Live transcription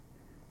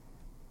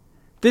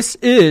This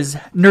is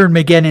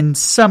Nerdmageddon,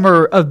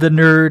 Summer of the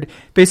Nerd.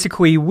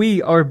 Basically,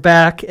 we are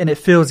back, and it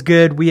feels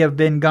good. We have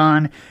been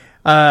gone,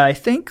 I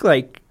think,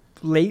 like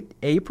late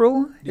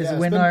April is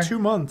when it's been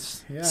 2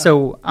 months. Yeah.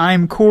 So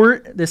I'm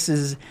Court. This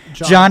is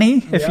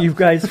Johnny, if you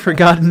guys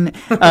forgotten.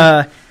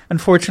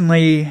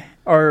 Unfortunately,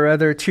 our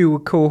other two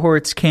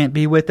cohorts can't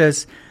be with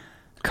us.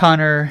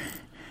 Connor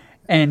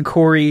and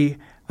Corey,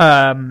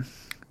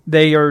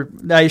 they are,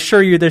 I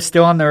assure you, they're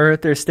still on the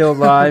earth. They're still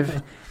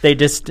alive. They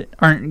just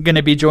aren't going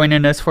to be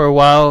joining us for a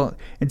while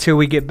until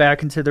we get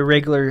back into the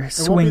regular swing of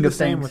things. It won't be the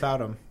same without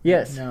them.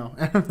 Yes. No.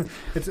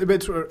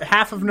 it's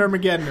half of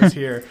Nerdmageddon is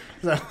here.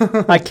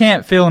 So. I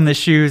can't fill in the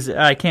shoes.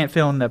 I can't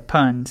fill in the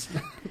puns.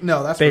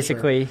 No, that's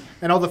basically. For sure.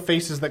 And all the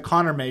faces that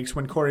Connor makes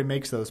when Corey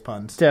makes those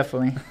puns.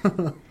 Definitely.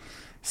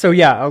 So,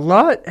 yeah, a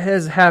lot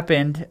has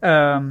happened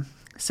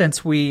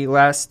since we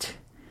last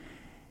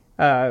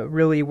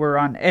really were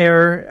on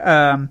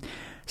air.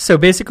 So,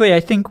 basically, I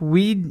think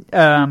we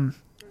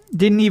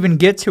didn't even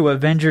get to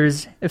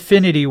Avengers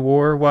Infinity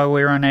War while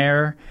we were on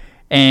air.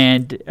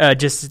 And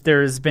just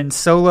there's been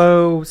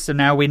Solo, so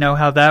now we know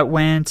how that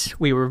went.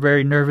 We were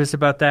very nervous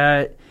about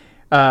that.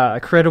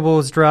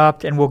 Incredibles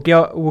dropped, and we'll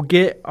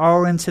get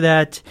all into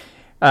that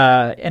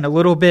in a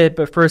little bit.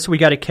 But first, we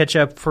got to catch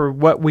up for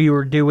what we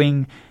were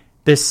doing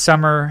this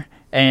summer.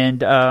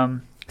 And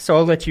so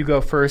I'll let you go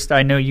first.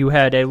 I know you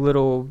had a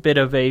little bit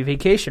of a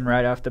vacation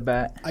right off the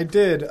bat. I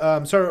did.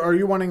 So are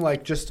you wanting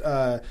like just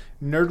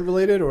nerd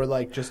related or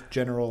like just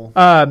general?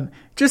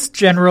 Just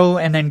general,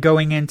 and then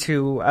going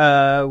into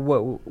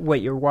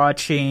what you're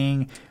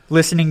watching,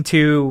 listening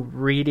to,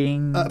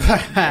 reading.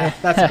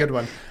 That's a good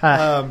one.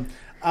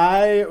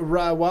 I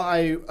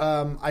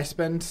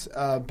spent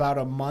about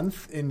a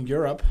month in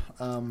Europe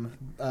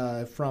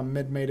from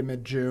mid-May to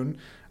mid-June.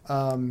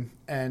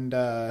 And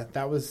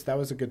that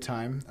was a good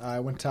time. I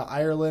went to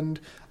Ireland,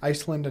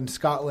 Iceland, and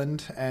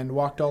Scotland, and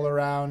walked all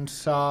around.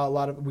 Saw a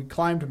lot of. We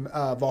climbed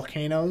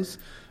volcanoes,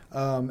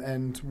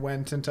 and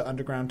went into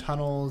underground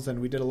tunnels, and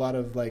we did a lot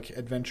of like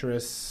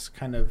adventurous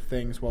kind of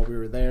things while we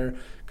were there.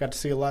 Got to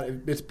see a lot.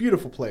 It's a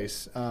beautiful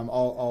place.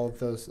 All of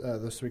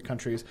those three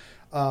countries.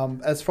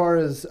 As far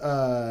as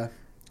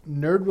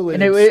nerd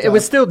related, and it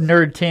was still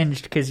nerd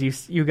tinged because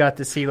you got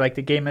to see like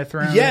the Game of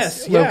Thrones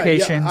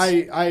locations.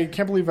 Yeah. I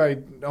can't believe I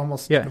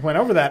almost went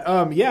over that.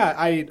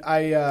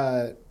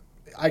 I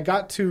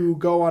got to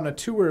go on a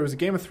tour. It was a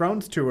Game of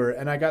Thrones tour,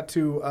 and I got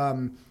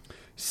to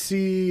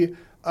see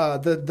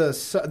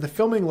the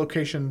filming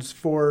locations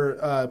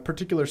for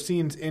particular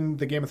scenes in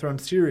the Game of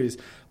Thrones series.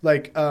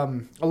 Like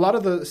a lot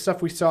of the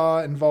stuff we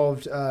saw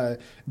involved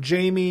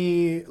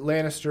Jaime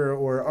Lannister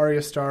or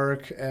Arya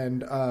Stark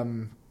and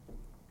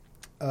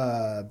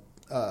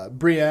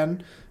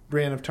Brienne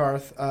of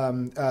Tarth.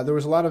 There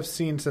was a lot of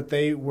scenes that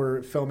they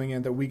were filming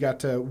in that we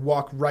got to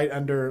walk right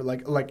under,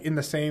 like in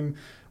the same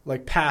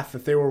like path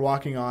that they were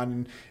walking on,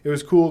 and it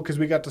was cool because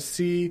we got to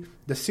see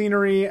the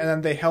scenery, and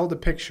then they held a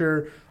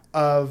picture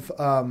of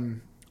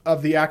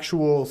the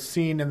actual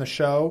scene in the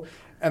show,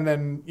 and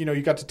then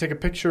you got to take a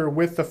picture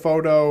with the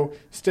photo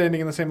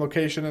standing in the same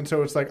location, and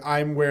so it's like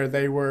I'm where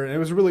they were, and it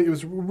was a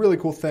really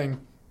cool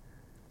thing.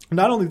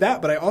 Not only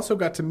that, but I also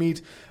got to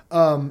meet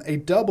a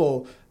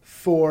double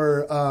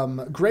for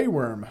Grey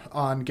Worm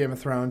on Game of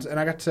Thrones, and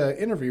I got to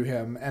interview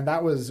him, and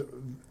that was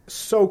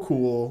so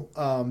cool.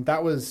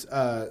 That was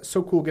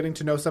so cool getting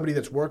to know somebody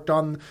that's worked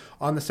on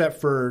the set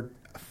for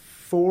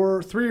 3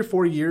 or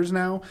 4 years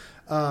now,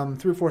 3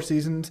 or 4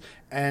 seasons,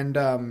 and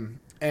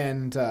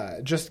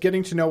just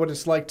getting to know what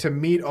it's like to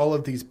meet all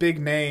of these big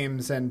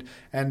names and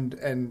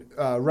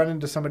run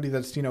into somebody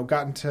that's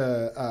gotten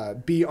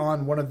to be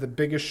on one of the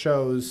biggest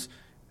shows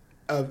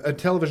of a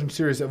television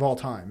series of all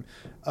time,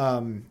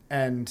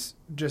 and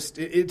just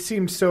it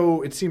seems so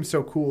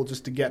cool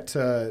just to get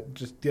to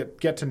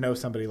know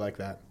somebody like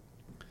that.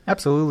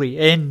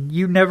 Absolutely, and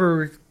you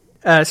never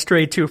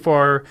strayed too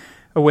far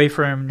away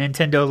from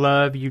Nintendo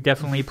love. You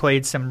definitely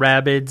played some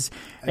Rabbids,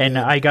 and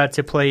I got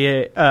to play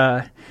it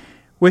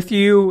with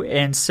you,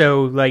 and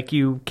so like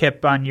you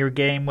kept on your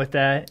game with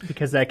that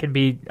because that can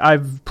be.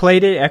 I've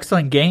played it,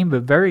 excellent game,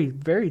 but very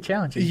very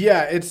challenging.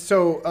 Yeah, it's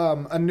so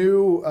a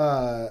new.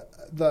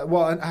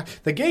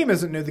 The game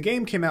isn't new. The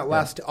game came out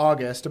last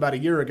August, about a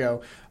year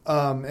ago,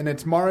 and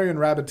it's Mario and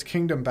Rabbids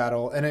Kingdom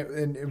Battle. And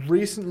it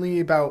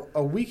recently, about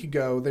a week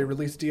ago, they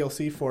released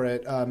DLC for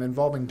it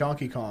involving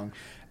Donkey Kong.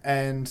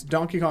 And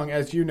Donkey Kong,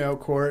 as you know,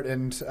 Court,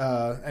 and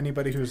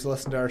anybody who's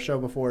listened to our show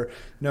before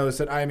knows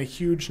that I am a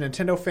huge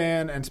Nintendo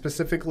fan, and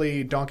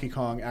specifically Donkey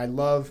Kong. I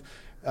love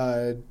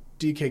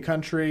DK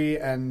Country,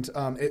 and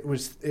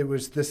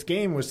this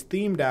game was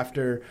themed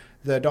after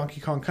the Donkey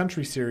Kong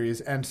Country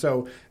series, and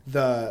so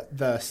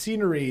the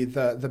scenery,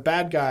 the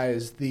bad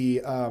guys,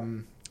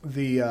 even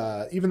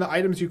the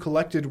items you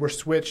collected were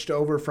switched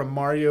over from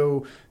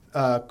Mario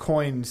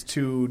coins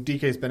to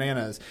DK's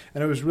Bananas,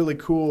 and it was really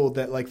cool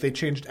that like they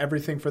changed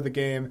everything for the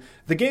game.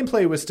 The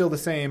gameplay was still the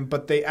same,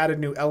 but they added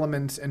new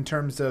elements in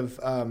terms of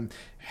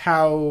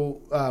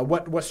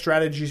what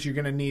strategies you're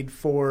going to need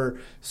for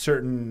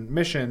certain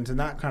missions and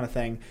that kind of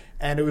thing.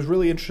 And it was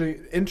really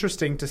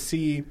interesting to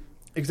see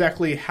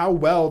exactly how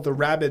well the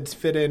Rabbids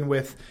fit in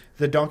with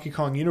the Donkey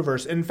Kong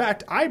universe. In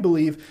fact, I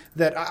believe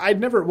that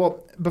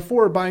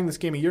before buying this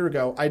game a year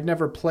ago, I'd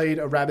never played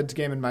a Rabbids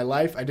game in my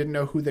life. I didn't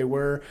know who they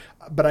were,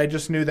 but I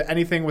just knew that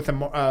anything with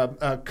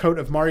a coat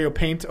of Mario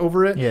paint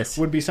over it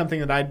would be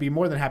something that I'd be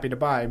more than happy to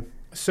buy.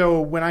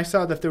 So when I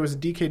saw that there was a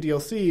DK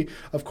DLC,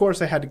 of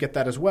course I had to get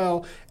that as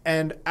well.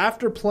 And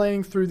after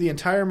playing through the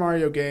entire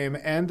Mario game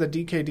and the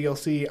DK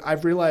DLC,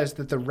 I've realized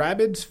that the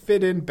Rabbids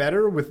fit in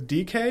better with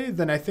DK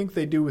than I think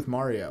they do with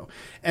Mario.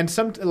 And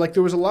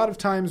there was a lot of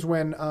times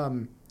when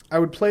I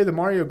would play the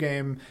Mario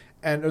game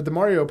or the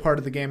Mario part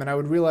of the game, and I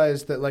would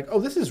realize that like, oh,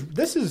 this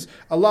is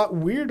a lot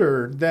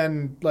weirder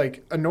than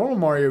like a normal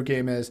Mario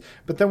game is.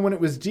 But then when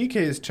it was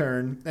DK's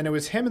turn and it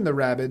was him and the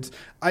Rabbids,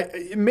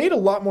 it made a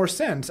lot more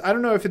sense. I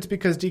don't know if it's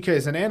because DK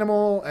is an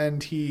animal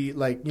and he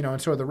and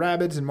so are the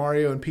Rabbids, and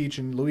Mario and Peach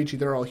and Luigi,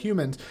 they're all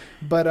humans.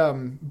 But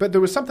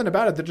there was something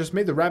about it that just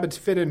made the Rabbids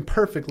fit in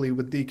perfectly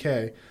with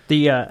DK.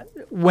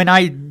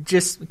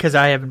 Because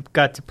I haven't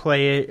got to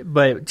play it,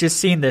 but just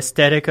seeing the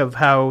aesthetic of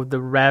how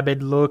the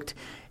Rabbid looked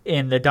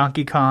in the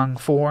Donkey Kong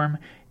form,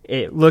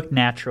 it looked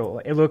natural.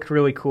 It looked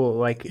really cool.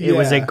 Like it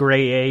was a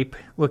gray ape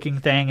looking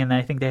thing, and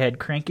I think they had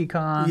Cranky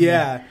Kong.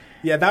 Yeah,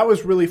 that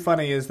was really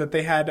funny. Is that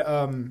they had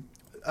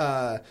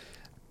I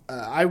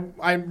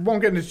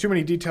won't get into too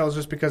many details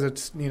just because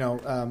it's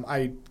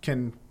I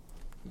can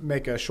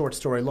make a short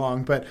story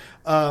long, but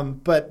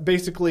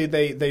basically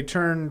they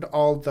turned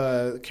all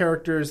the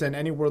characters in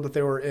any world that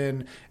they were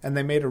in, and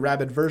they made a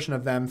Rabbid version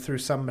of them through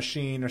some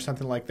machine or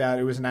something like that.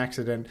 It was an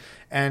accident,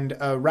 and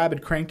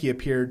Rabbid Cranky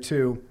appeared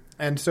too.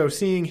 And so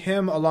seeing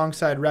him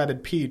alongside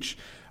Rabbid Peach,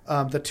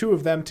 the two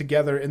of them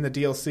together in the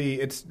DLC,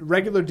 it's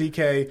regular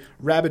DK,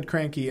 Rabbid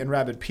Cranky, and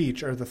Rabbid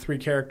Peach are the three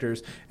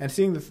characters. And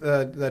seeing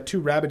the two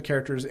Rabbid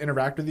characters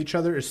interact with each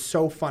other is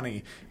so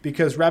funny,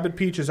 because Rabbid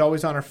Peach is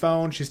always on her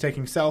phone, she's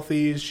taking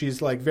selfies,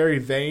 she's like very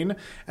vain,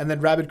 and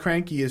then Rabbid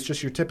Cranky is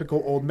just your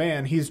typical old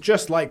man. He's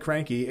just like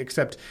Cranky,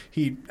 except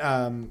he,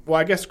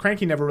 I guess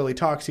Cranky never really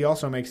talks, he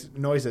also makes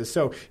noises.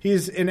 So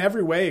he's in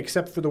every way,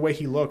 except for the way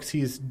he looks,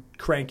 he's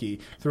Cranky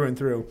through and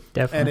through.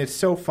 Definitely. And it's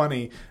so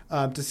funny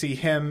to see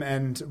him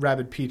and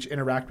Rabbid Peach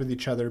interact with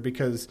each other,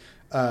 because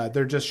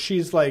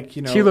she's like,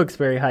 she looks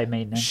very high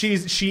maintenance.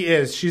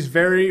 She's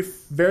very,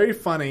 very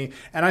funny.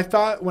 And I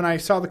thought when I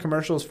saw the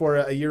commercials for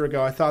it a year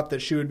ago, I thought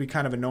that she would be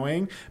kind of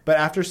annoying. But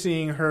after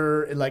seeing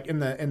her like in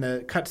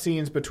the cut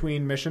scenes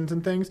between missions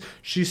and things,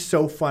 she's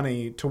so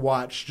funny to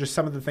watch. Just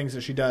some of the things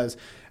that she does,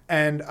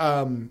 and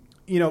the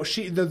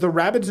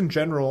Rabbids in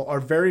general are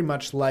very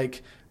much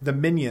like the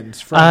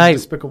minions from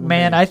Despicable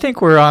Me. I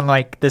think we're on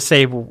like the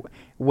same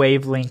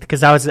wavelength,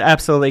 because I was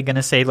absolutely going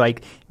to say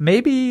like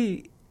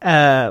maybe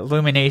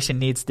Illumination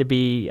needs to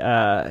be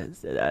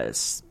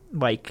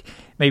like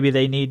maybe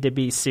they need to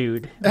be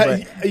sued,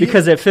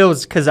 because it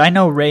feels, because I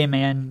know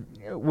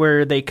Rayman,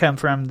 where they come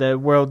from, the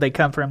world they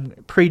come from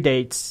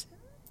predates.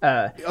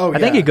 I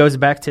think it goes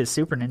back to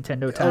Super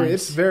Nintendo times.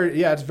 It's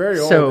very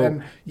old. So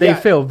and, they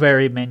feel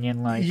very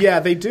Minion-like. Yeah,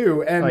 they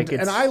do, and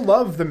I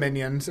love the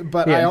Minions,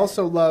 but I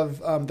also love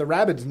the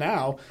Rabbids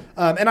now.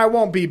 And I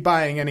won't be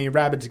buying any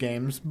Rabbids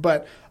games,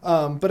 but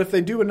if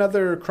they do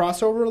another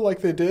crossover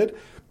like they did,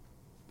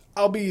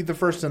 I'll be the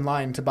first in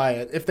line to buy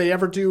it. If they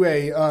ever do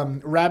a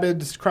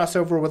Rabbids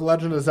crossover with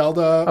Legend of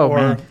Zelda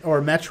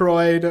or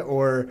Metroid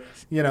or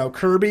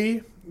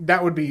Kirby,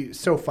 that would be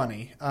so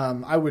funny.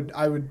 I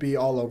would be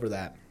all over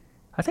that.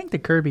 I think the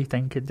Kirby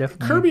thing could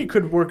definitely... Kirby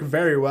could work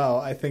very well.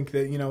 I think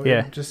that,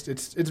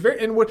 it's very...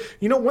 And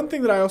one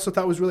thing that I also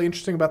thought was really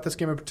interesting about this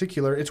game in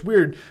particular, it's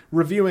weird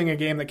reviewing a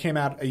game that came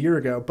out a year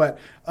ago, but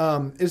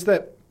is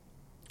that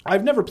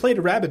I've never played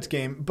a Rabbids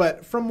game,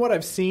 but from what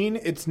I've seen,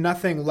 it's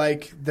nothing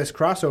like this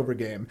crossover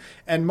game.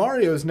 And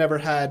Mario's never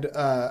had,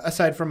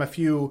 aside from a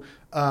few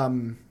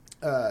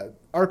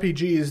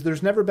RPGs,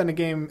 there's never been a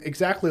game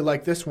exactly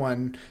like this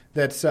one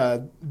that's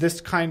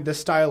this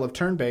style of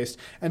turn-based.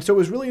 And so it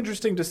was really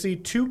interesting to see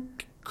two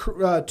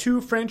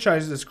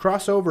franchises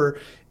cross over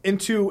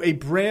into a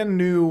brand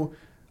new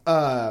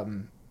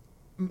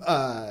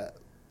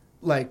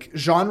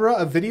genre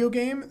of video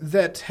game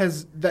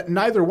that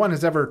neither one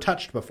has ever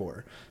touched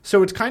before.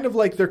 So it's kind of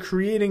like they're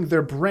creating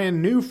their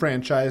brand new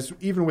franchise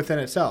even within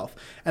itself.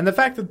 And the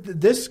fact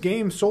that this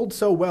game sold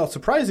so well,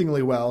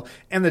 surprisingly well,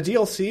 and the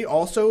DLC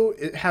also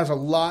has a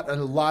lot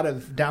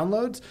of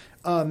downloads,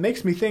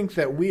 makes me think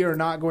that we've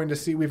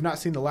not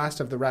seen the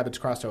last of the Rabbids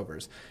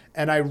crossovers.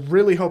 And I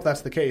really hope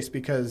that's the case,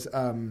 because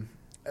I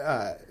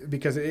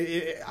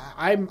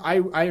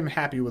am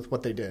happy with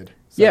what they did.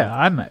 So.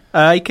 Yeah,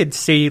 I could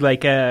see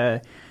like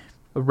a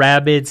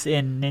Rabbids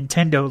in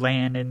Nintendo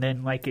Land, and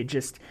then like it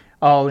just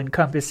all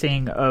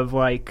encompassing of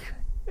like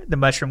the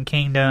Mushroom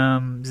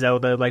Kingdom,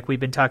 Zelda, like we've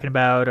been talking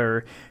about,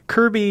 or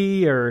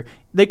Kirby, or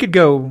they could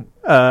go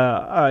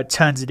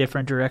tons of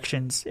different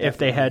directions if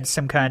they had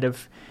some kind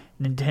of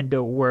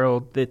Nintendo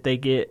world that they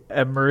get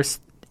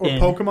immersed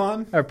in. Or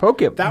Pokemon. Or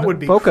Pokemon. That would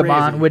be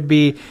Pokemon crazy. would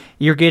be,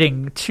 you're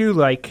getting two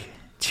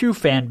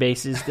fan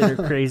bases that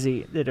are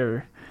crazy, that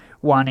are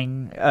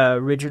wanting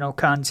original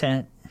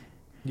content.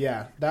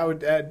 Yeah, that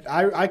would.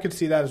 I could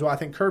see that as well. I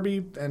think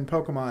Kirby and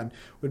Pokemon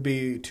would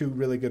be two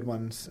really good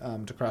ones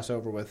to cross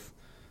over with.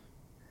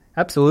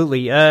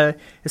 Absolutely. As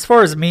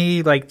far as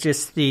me, like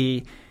just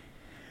the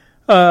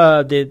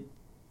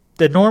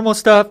normal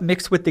stuff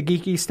mixed with the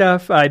geeky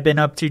stuff, I've been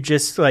up to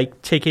just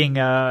like taking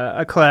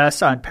a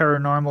class on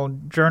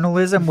paranormal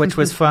journalism, which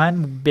was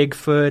fun.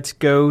 Bigfoot,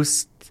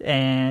 ghosts,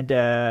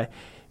 and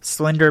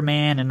Slender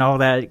Man, and all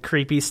that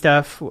creepy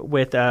stuff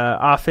with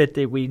Offit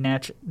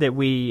that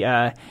we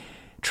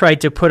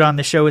tried to put on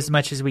the show as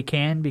much as we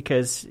can,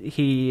 because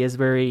he is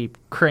very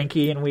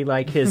cranky and we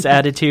like his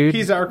attitude.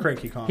 He's our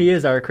cranky Kong. He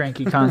is our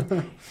cranky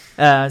Kong.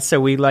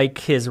 So we like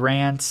his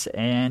rants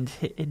and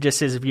just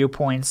his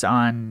viewpoints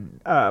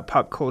on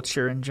pop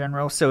culture in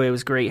general. So it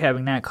was great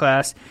having that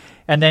class.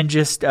 And then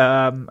just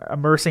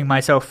immersing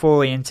myself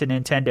fully into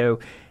Nintendo.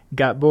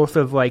 Got both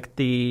of like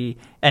the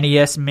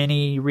NES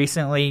Mini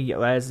recently,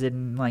 as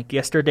in like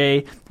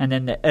yesterday, and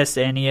then the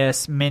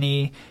SNES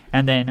Mini,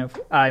 and then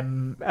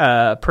I'm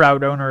a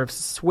proud owner of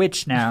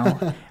Switch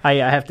now. I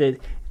have to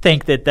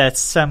think that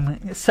that's some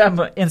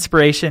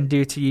inspiration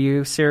due to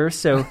you, sir.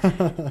 So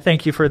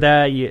thank you for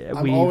that.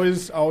 I'm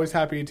always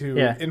happy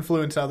to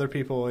influence other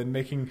people in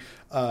making.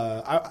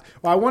 I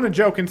want to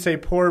joke and say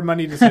poor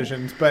money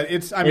decisions, but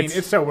it's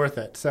so worth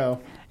it. So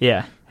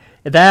yeah,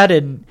 that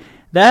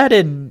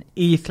and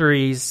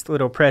E3's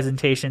little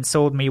presentation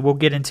sold me. We'll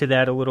get into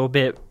that a little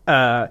bit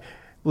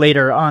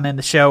later on in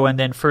the show, and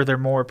then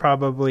furthermore,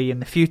 probably in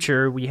the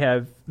future, we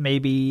have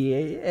maybe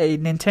a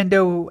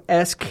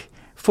Nintendo-esque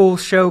full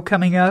show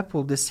coming up.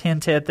 We'll just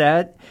hint at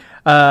that.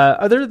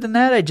 Other than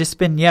that, I've just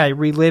been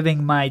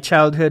reliving my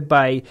childhood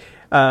by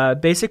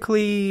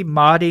basically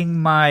modding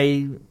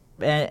my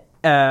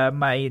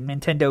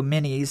Nintendo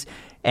Minis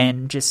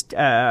and just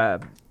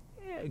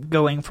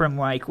going from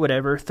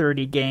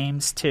 30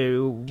 games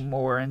to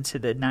more into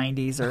the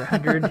 90s or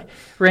 100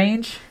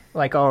 range.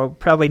 Like, I'll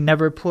probably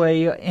never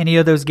play any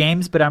of those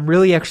games, but I'm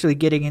really actually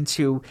getting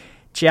into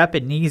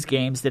Japanese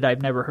games that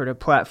I've never heard of,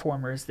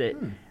 platformers that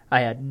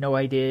I had no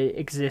idea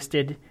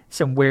existed.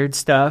 Some weird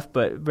stuff,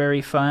 but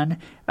very fun.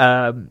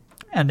 And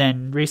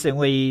then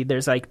recently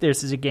there's a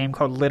game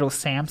called Little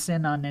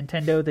Samson on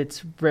Nintendo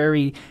that's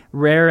very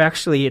rare.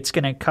 Actually, it's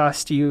going to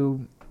cost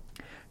you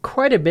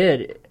quite a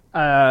bit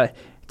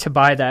to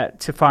buy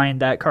that, to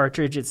find that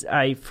cartridge.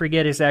 I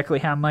forget exactly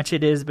how much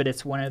it is, but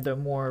it's one of the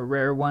more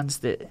rare ones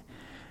that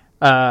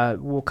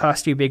will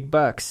cost you big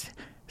bucks.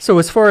 So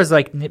as far as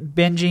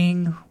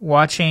binging,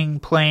 watching,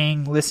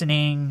 playing,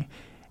 listening,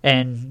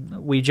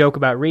 and we joke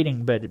about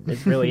reading, but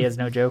it really is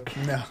no joke.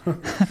 No.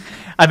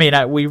 I mean,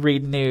 we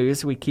read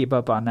news, we keep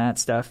up on that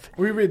stuff.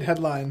 We read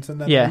headlines, and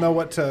then we'll know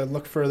what to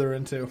look further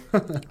into.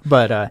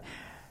 But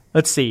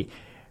let's see.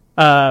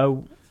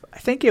 I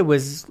think it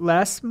was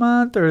last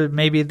month or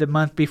maybe the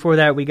month before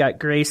that, we got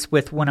graced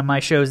with one of my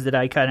shows that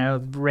I kind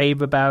of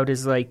rave about,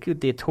 is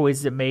the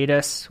Toys That Made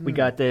Us. We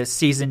got the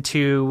season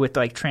 2 with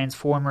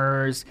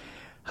Transformers,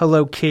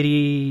 Hello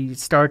Kitty,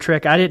 Star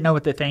Trek. I didn't know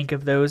what to think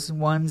of those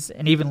ones,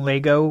 and even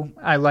Lego.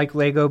 I like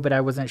Lego, but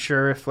I wasn't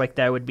sure if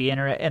that would be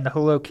interesting. And the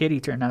Hello Kitty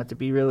turned out to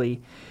be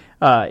really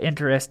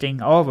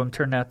interesting. All of them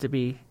turned out to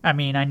be. I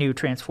mean, I knew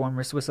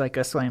Transformers was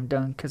a slam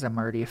dunk because I'm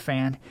already a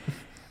fan.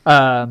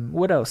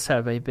 What else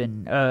have I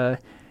been? I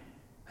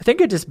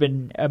think I've just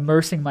been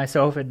immersing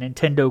myself in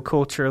Nintendo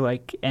culture,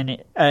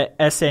 and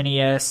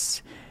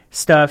SNES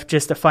stuff,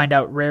 just to find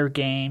out rare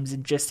games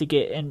and just to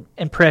get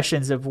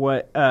impressions of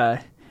what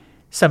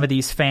some of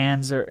these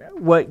fans, or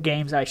what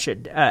games I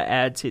should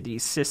add to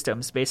these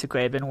systems.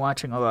 Basically, I've been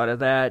watching a lot of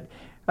that.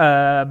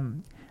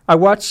 I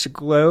watched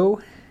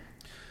Glow.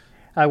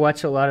 I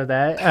watch a lot of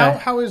that.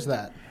 How is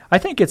that? I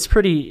think it's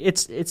pretty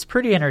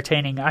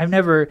entertaining.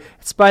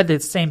 It's by the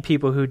same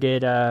people who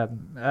did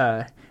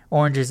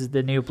Orange Is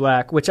the New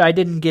Black, which I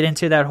didn't get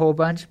into that whole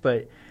bunch,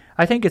 but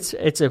I think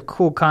it's a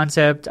cool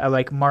concept. I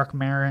like Mark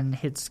Maron.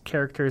 His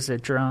character's a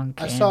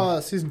drunk. I saw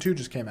season 2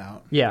 just came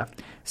out. Yeah.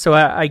 So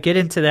I get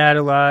into that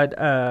a lot.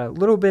 A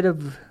little bit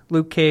of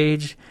Luke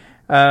Cage.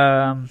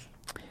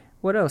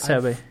 What else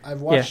have I?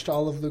 I've watched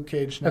all of Luke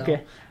Cage now.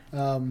 Okay.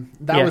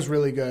 That was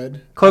really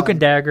good. Cloak and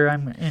Dagger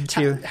I'm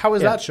into. How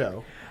was that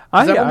show?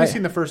 I've only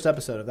seen the first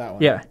episode of that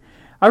one. Yeah.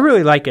 I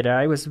really like it.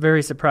 I was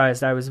very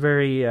surprised. I was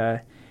very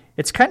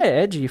it's kind of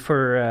edgy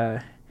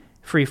for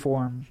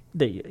Freeform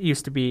that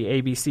used to be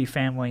ABC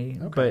Family,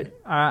 but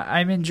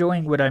I'm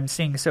enjoying what I'm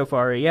seeing so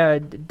far. Yeah,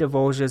 it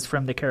divulges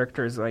from the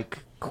characters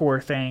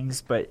core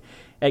things, but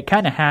it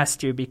kind of has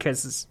to,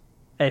 because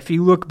if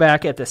you look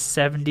back at the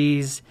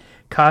 70s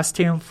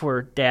costume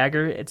for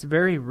Dagger, it's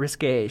very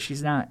risque.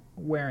 She's not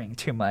wearing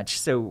too much,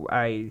 so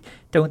I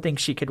don't think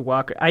she could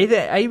walk.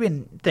 I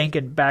even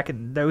thinking back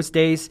in those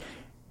days,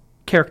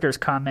 characters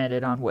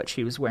commented on what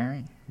she was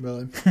wearing.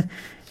 Really?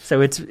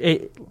 So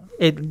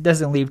it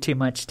doesn't leave too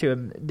much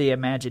to the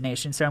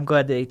imagination. So I'm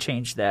glad they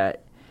changed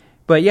that.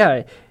 But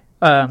yeah,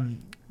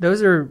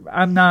 those are.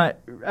 I'm not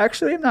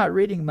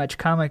reading much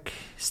comic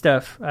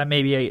stuff.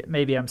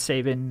 Maybe I'm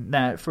saving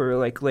that for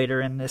like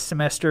later in this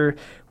semester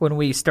when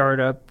we start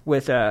up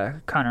with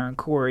Connor and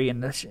Corey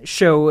and the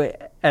show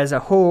as a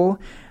whole.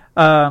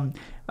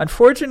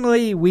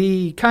 Unfortunately,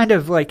 we kind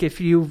of like, if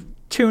you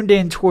tuned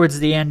in towards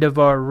the end of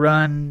our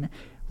run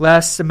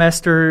last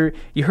semester,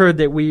 you heard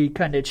that we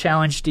kind of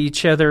challenged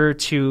each other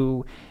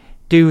to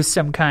do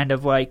some kind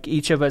of like,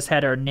 each of us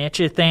had our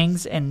niche of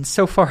things, and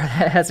so far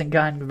that hasn't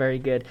gotten very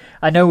good.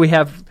 I know we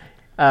have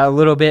a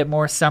little bit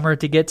more summer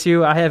to get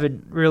to. I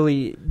haven't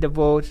really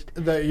divulged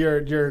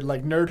your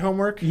like nerd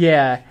homework.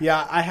 Yeah,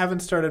 I haven't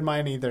started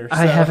mine either. So.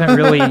 I haven't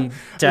really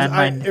done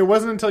mine. It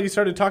wasn't until you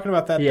started talking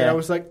about that that I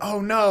was like,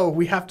 oh no,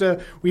 we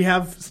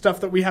have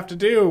stuff that we have to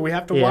do. We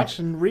have to watch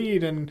and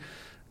read and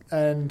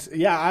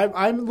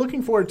I'm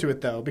looking forward to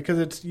it though, because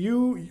it's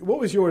you. What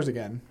was yours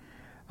again?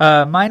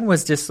 Mine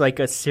was just like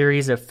a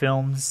series of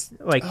films,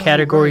 like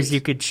categories you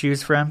could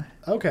choose from.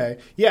 Okay.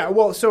 Yeah,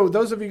 well, so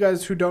those of you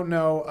guys who don't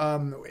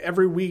know,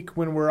 every week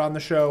when we're on the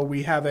show,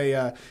 we have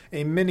a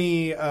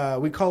mini,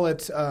 we call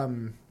it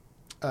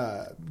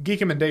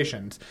Geek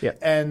Emendations. Yeah.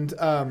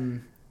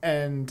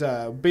 And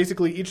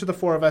basically each of the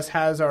four of us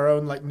has our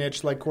own like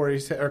niche, like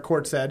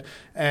Court said,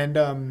 and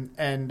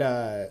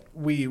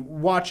we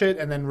watch it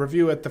and then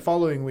review it the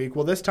following week.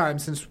 Well, this time,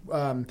 since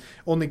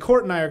only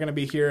Court and I are going to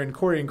be here and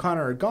Corey and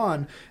Connor are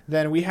gone,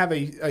 then we have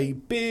a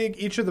big,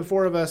 each of the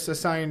four of us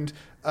assigned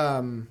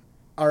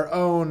our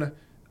own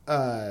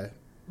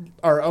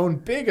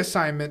big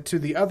assignment to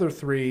the other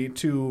three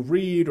to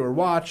read or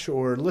watch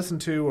or listen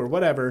to or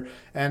whatever.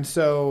 And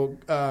so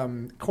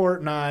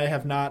Court and I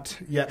have not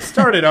yet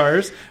started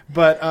ours,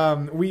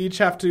 but we each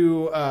have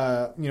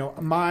to,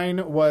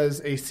 mine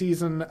was a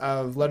season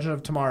of Legend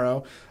of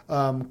Tomorrow.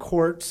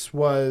 Court's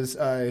was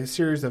a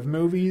series of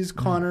movies.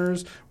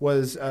 Connor's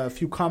was a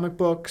few comic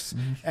books.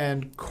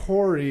 And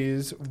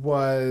Corey's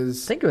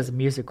was... I think it was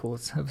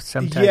musicals of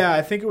some type. Yeah,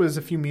 I think it was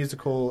a few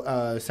musical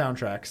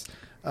soundtracks.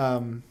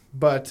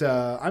 But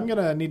I'm going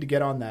to need to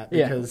get on that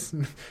because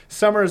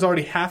summer is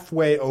already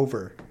halfway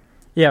over.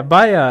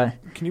 Yeah,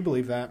 can you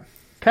believe that?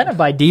 Kind of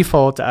by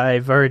default,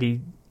 I've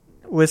already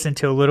listened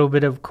to a little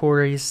bit of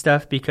Corey's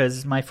stuff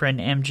because my friend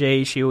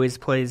MJ, she always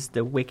plays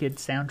the Wicked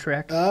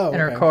soundtrack in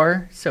her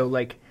car. So,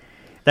 like,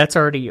 that's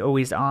already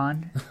always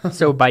on.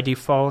 So, by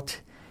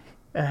default,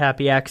 a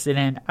happy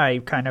accident,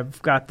 I kind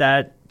of got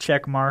that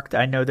check marked.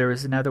 I know there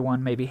was another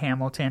one, maybe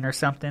Hamilton or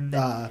something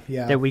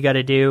that we got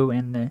to do,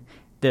 and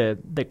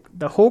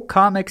the whole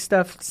comic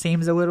stuff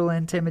seems a little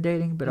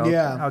intimidating, but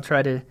I'll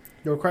try to.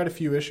 There were quite a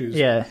few issues.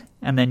 Yeah,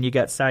 and then you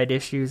got side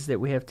issues that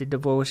we have to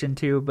divulge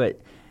into, but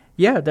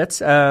yeah,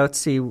 that's let's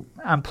see.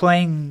 I'm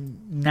playing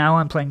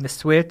the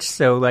Switch,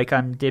 so like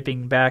I'm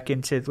dipping back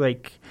into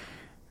like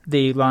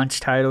the launch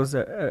titles,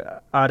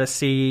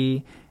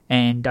 Odyssey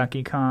and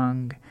Donkey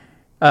Kong.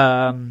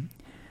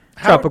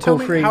 Tropical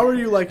Freeze. How are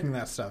you liking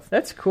that stuff?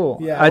 That's cool.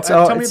 Yeah,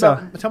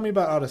 tell me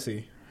about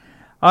Odyssey.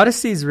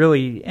 Odyssey's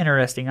really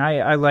interesting.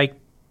 I like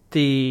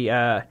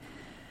the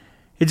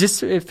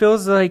it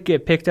feels like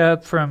it picked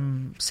up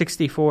from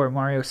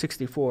Mario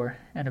 64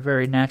 in a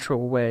very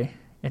natural way.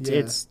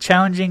 It's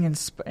challenging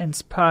in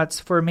spots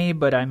for me,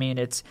 but I mean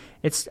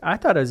I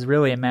thought it was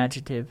really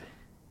imaginative.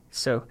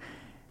 So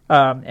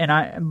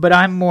but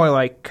I'm more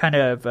like kind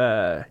of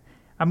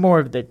I'm more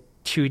of the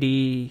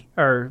 2D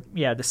or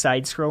the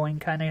side scrolling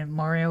kind of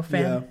Mario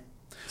fan. Yeah.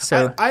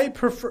 So I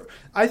prefer.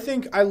 I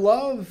think I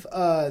love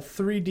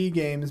 3D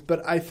games,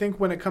 but I think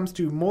when it comes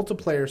to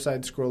multiplayer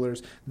side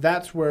scrollers,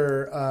 that's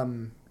where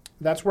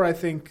I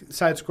think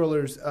side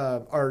scrollers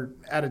are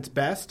at its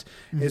best.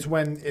 Is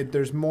when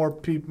there's more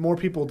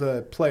people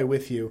to play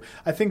with you.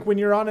 I think when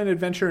you're on an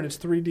adventure and it's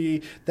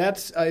 3D,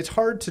 that's it's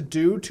hard to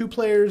do two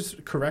players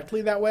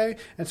correctly that way,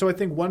 and so I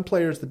think one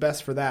player is the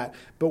best for that.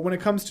 But when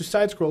it comes to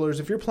side scrollers,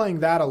 if you're playing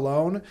that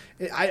alone,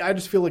 I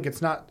just feel like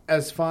it's not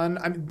as fun.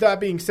 I mean, that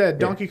being said,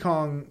 Donkey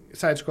Kong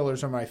side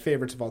scrollers are my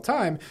favorites of all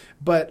time,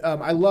 but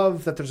I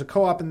love that there's a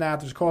co-op in that.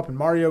 There's co-op in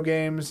Mario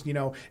games. You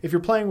know, if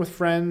you're playing with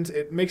friends,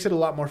 it makes it a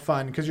lot more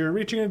fun because you're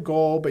reaching a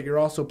goal, but you're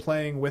also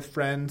playing with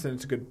friends, and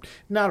it's a good,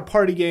 not a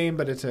party game,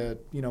 but it's a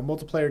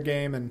multiplayer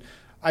game, and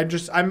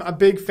I'm a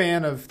big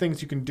fan of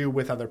things you can do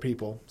with other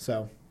people.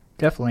 So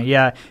definitely,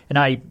 yeah, and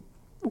I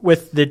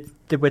with the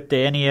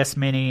NES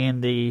Mini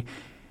and the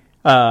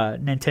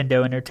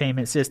Nintendo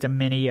Entertainment System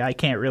Mini, I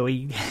can't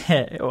really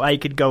I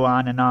could go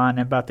on and on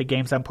about the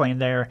games I'm playing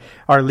there,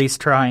 or at least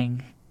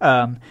trying,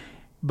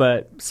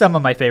 but some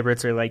of my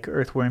favorites are like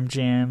Earthworm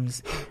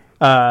Jim's.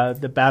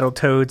 The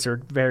Battletoads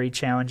are very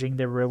challenging.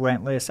 They're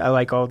relentless. I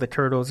like all the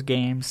Turtles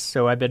games,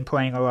 so I've been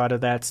playing a lot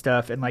of that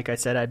stuff. And like I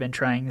said, I've been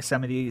trying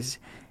some of these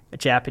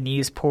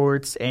Japanese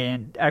ports,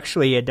 and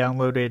actually I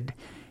downloaded...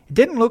 It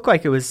didn't look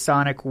like it was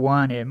Sonic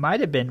 1. It might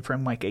have been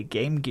from like a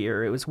Game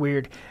Gear. It was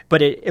weird.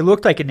 But it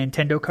looked like a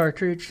Nintendo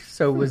cartridge,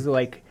 so it was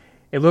like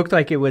it looked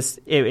like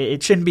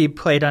it shouldn't be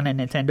played on a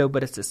Nintendo,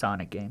 but it's a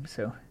Sonic game,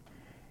 so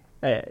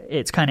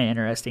it's kind of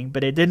interesting.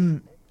 But I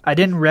didn't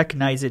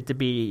recognize it to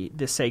be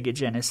the Sega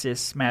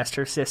Genesis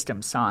Master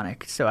System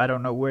Sonic, so I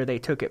don't know where they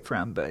took it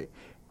from, but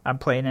I'm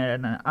playing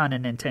it on a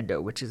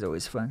Nintendo, which is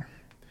always fun.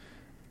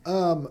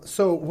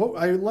 So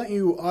I lent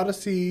you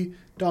Odyssey,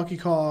 Donkey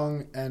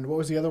Kong, and what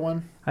was the other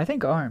one? I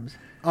think ARMS.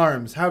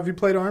 ARMS. How have you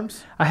played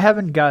ARMS? I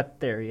haven't got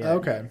there yet.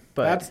 Okay,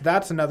 but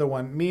that's another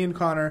one. Me and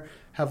Connor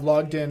have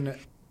logged in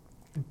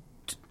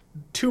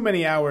too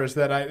many hours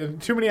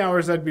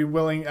I'd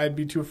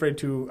be too afraid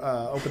to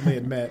openly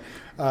admit.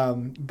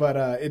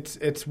 But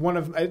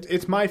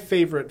it's my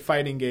favorite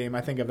fighting game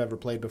I think I've ever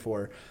played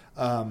before.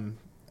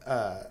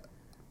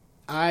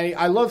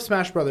 I love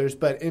Smash Brothers,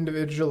 but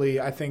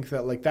individually, I think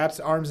that like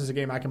ARMS is a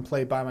game I can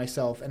play by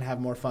myself and have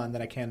more fun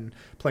than I can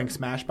playing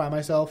Smash by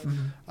myself.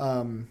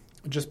 Mm-hmm.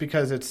 Just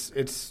because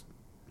it's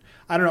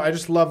I don't know. I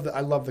just love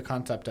the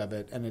concept of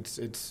it, and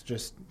it's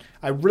just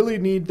I really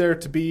need there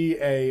to be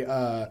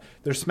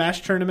there's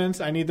Smash tournaments.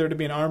 I need there to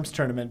be an ARMS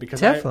tournament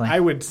because I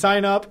would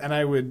sign up and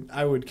I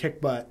would kick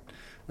butt.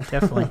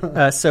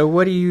 Definitely. So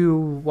what are you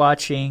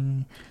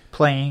watching?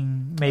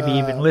 Playing, maybe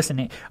even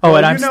listening.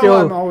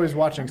 I'm always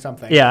watching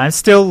something. Yeah, I'm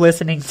still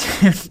listening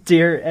to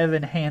Dear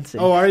Evan Hansen.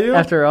 Oh, are you?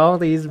 After all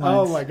these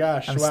months. Oh my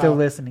gosh, I'm still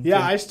listening.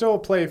 Yeah, I still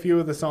play a few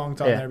of the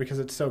songs on there because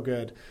it's so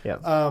good. Yeah.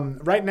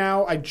 Right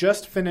now, I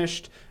just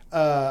finished.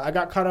 I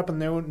got caught up in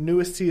the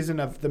newest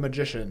season of The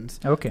Magicians.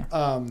 Okay.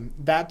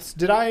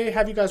 Did I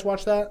have you guys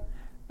watch that?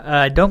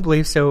 I don't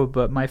believe so,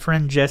 but my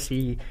friend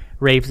Jesse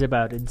raves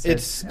about it.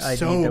 It's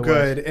so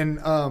good, and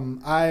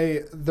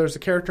there's a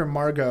character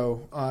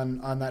Margot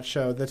on that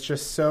show that's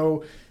just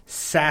so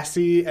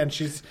sassy, and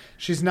she's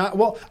not.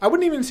 Well, I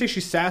wouldn't even say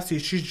she's sassy.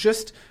 She's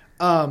just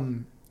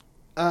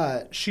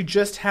she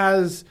just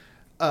has.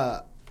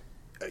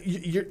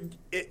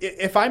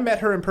 If I met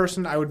her in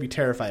person, I would be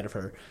terrified of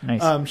her.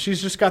 Nice.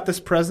 She's just got this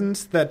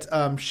presence that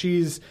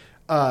she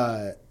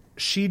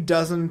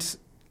doesn't.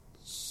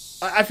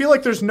 I feel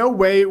like there's no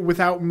way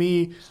without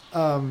me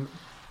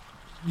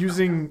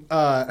using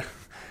I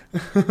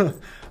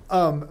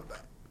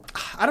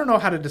don't know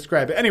how to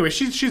describe it. Anyway,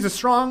 she's a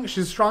strong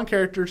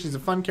character. She's a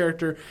fun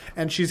character,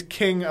 and she's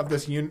king of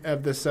this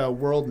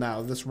world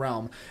now, this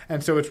realm.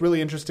 And so it's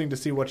really interesting to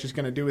see what she's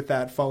going to do with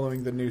that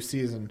following the new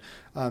season,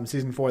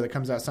 season 4 that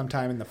comes out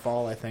sometime in the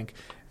fall, I think.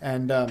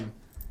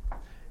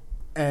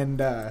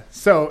 But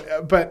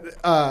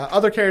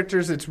other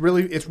characters, it's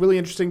really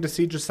interesting to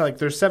see. Just like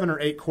there's 7 or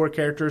 8 core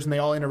characters, and they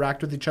all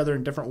interact with each other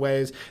in different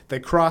ways. They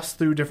cross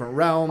through different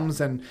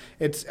realms, and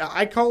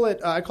I call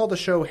the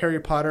show Harry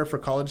Potter for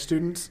college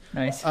students.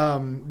 Nice.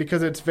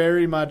 Because it's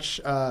very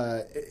much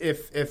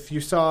if you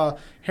saw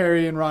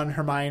Harry and Ron and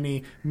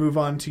Hermione move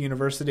on to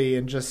university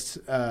and just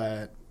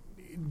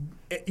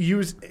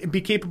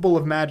be capable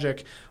of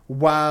magic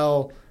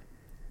while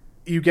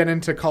you get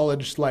into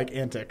college like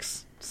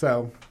antics.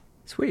 So.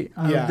 Sweet.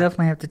 I'll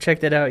definitely have to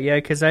check that out. Yeah,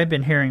 because I've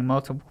been hearing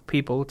multiple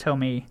people tell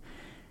me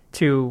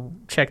to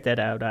check that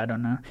out. I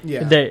don't know.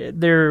 Yeah.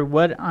 They're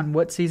on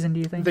what season do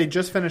you think? They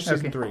just finished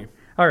season 3.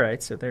 All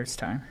right, so there's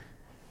time.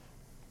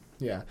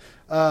 Yeah.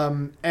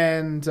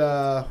 And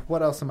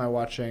what else am I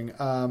watching?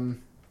 Like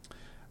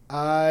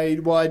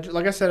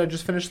I said, I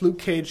just finished Luke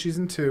Cage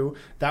season 2.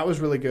 That was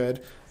really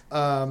good.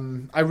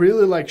 I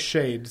really like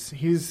Shades.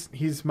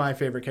 He's my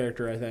favorite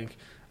character, I think.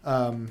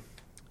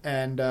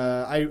 And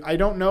I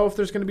don't know if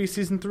there's going to be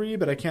season 3,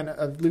 but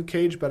of Luke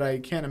Cage, but I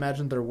can't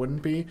imagine there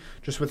wouldn't be,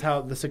 just with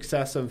how the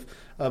success of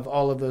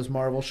all of those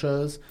Marvel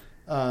shows.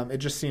 It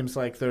just seems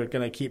like they're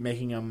going to keep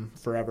making them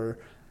forever.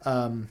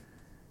 I'm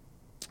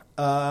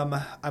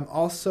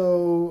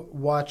also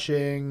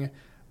watching.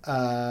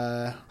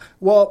 I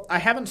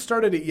haven't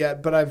started it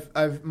yet,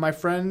 but my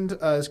friend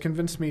has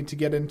convinced me to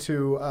get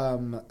into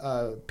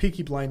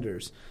Peaky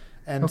Blinders.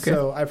 And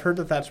so I've heard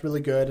that that's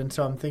really good, and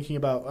so I'm thinking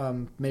about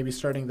maybe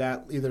starting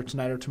that either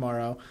tonight or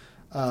tomorrow.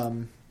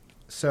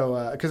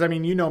 Because I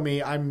mean, you know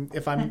me,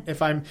 if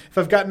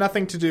I've got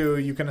nothing to do,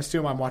 you can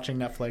assume I'm watching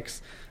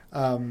Netflix,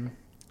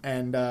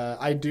 and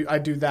I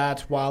do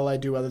that while I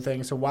do other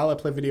things. So while I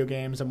play video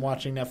games, I'm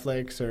watching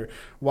Netflix, or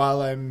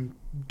while I'm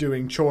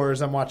doing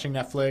chores, I'm watching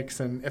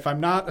Netflix, and if I'm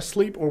not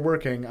asleep or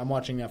working, I'm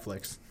watching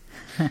Netflix.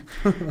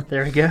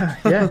 There we go.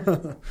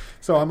 Yeah.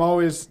 So I'm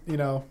always,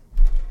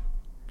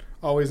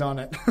 always on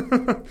it.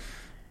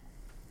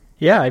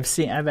 Yeah,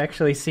 I've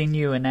actually seen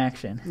you in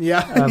action.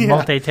 Yeah.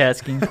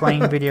 Multitasking,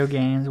 playing video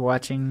games,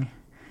 watching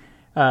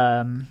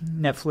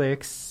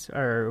Netflix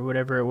or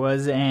whatever it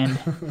was, and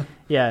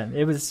yeah,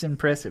 it was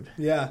impressive.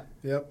 Yeah.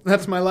 Yep.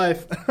 That's my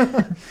life.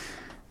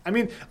 I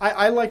mean,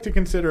 I like to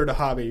consider it a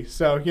hobby.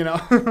 So,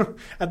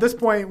 at this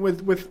point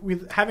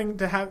with having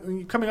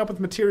to coming up with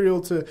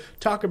material to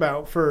talk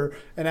about for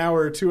an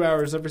hour or 2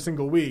 hours every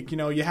single week,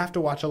 you have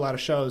to watch a lot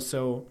of shows.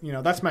 So,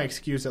 that's my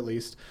excuse at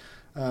least.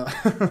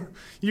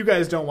 You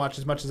guys don't watch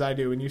as much as I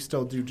do, and you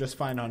still do just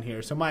fine on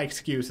here. So my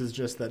excuse is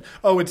just that,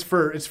 it's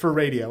for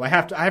radio. I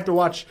have to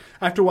watch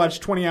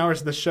 20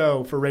 hours of the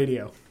show for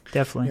radio.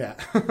 Definitely. Yeah.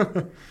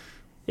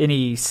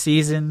 any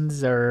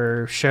seasons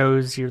or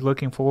shows you're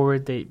looking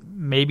forward that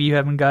maybe you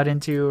haven't got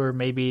into, or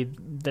maybe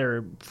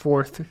they're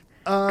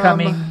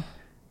forthcoming?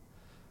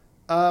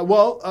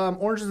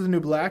 Orange is the New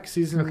Black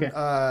season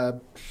Okay.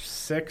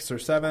 6 or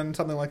 7,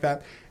 something like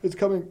that. It's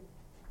coming.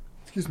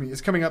 Excuse me.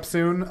 It's coming up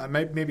soon.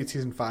 Maybe it's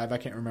season 5. I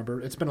can't remember.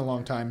 It's been a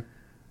long time.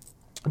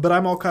 But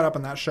I'm all caught up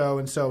on that show,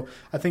 and so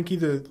I think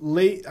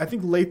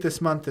late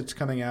this month it's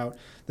coming out.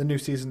 The new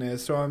season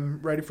is, so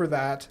I'm ready for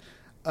that.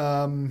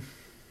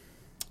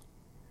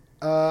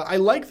 I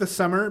like the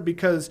summer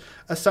because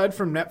aside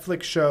from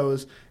Netflix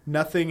shows,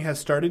 nothing has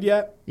started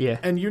yet. Yeah.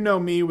 And you know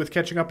me with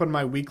catching up on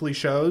my weekly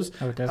shows.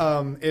 Oh,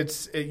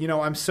 definitely.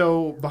 I'm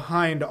so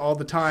behind all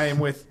the time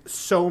with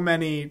so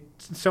many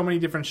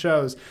different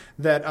shows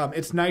that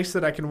it's nice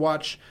that I can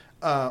watch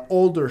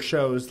older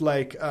shows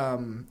like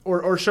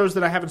or shows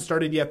that I haven't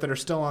started yet that are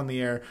still on the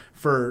air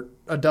for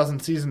a dozen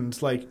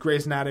seasons, like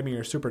Grey's Anatomy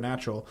or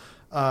Supernatural.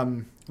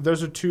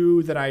 Those are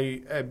two that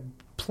I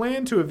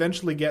plan to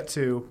eventually get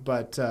to,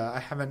 but I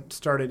haven't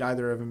started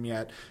either of them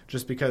yet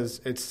just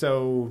because it's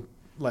so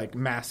like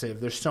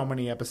massive. There's so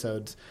many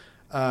episodes.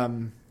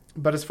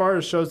 But as far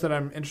as shows that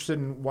I'm interested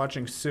in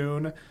watching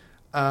soon,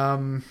 I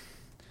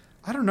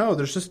don't know.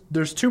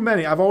 There's too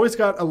many. I've always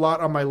got a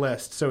lot on my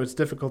list, so it's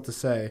difficult to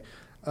say.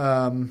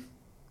 I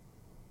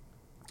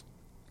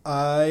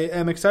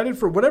am excited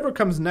for whatever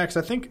comes next.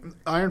 I think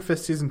Iron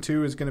Fist Season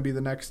 2 is going to be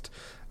the next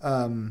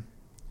Marvel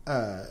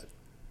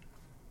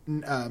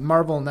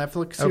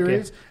Netflix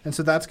series, Okay. and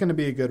so that's going to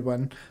be a good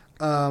one.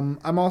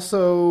 I'm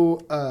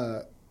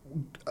also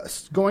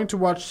going to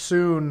watch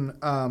soon.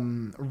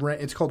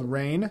 It's called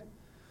Rain.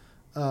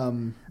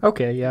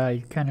 Okay, yeah,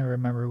 I kind of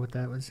remember what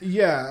that was.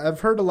 Yeah,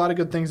 I've heard a lot of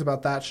good things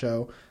about that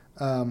show.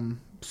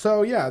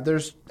 So yeah,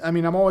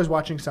 I'm always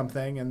watching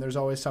something, and there's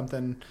always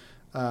something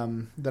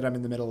that I'm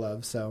in the middle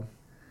of. So,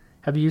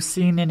 have you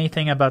seen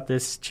anything about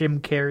this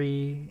Jim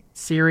Carrey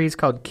series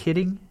called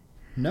Kidding?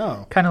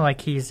 No. Kind of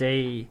like he's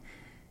a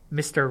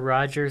Mr.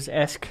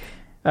 Rogers-esque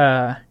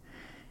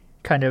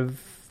kind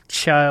of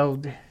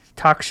child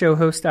talk show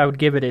host. I would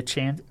give it a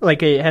chance.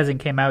 Like, it hasn't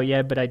came out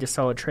yet, but I just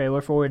saw a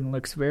trailer for it and it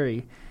looks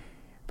very,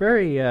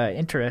 very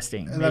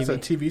interesting. And that's a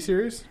TV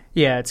series?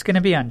 Yeah, it's going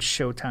to be on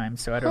Showtime,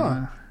 so I don't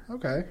know.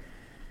 Okay.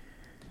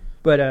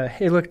 But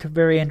it looked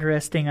very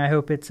interesting. I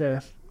hope it's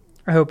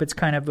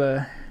kind of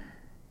it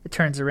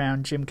turns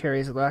around Jim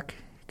Carrey's luck,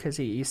 because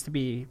he used to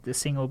be the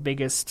single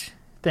biggest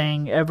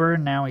thing ever.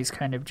 Now he's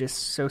kind of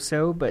just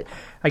so-so, but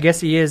I guess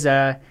he is.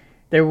 There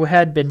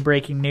had been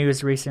breaking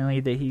news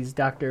recently that he's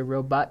Dr.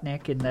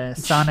 Robotnik in the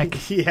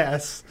Sonic.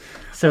 Yes.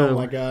 So, oh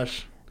my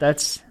gosh.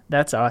 That's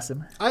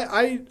awesome.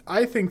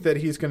 I think that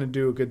he's going to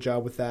do a good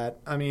job with that.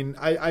 I mean,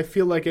 I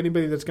feel like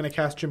anybody that's going to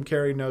cast Jim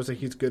Carrey knows that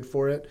he's good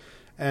for it.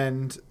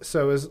 And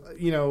so,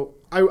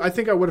 I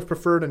think I would have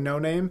preferred a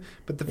no-name,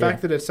 but the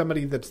fact that it's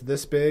somebody that's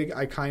this big,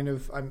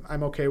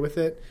 I'm okay with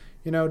it.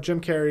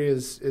 Jim Carrey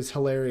is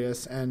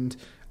hilarious, and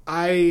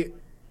I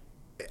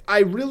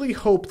really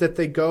hope that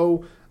they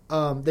go,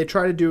 they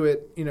try to do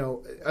it,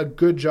 a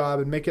good job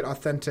and make it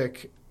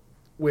authentic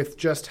with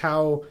just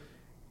how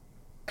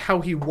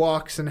he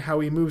walks and how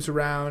he moves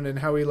around and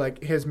how he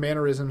his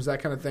mannerisms,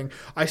 that kind of thing.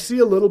 I see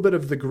a little bit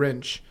of the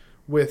Grinch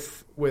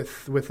with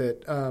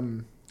it.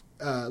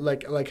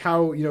 Like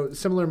how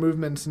similar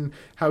movements and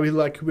how he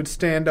would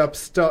stand up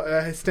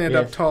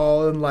up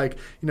tall and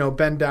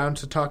bend down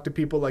to talk to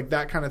people, like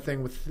that kind of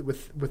thing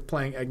with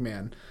playing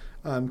Eggman,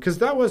 because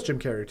that was Jim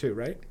Carrey too,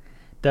 right?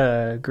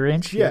 The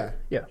Grinch? Yeah.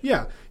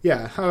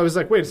 I was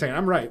like, wait a second,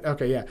 I'm right.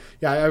 Okay, yeah.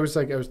 I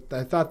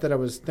thought that I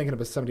was thinking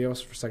about somebody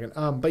else for a second.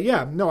 But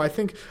yeah, no, I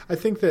think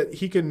that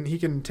he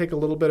can take a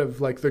little bit of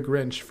the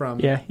Grinch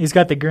from. Yeah, he's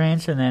got the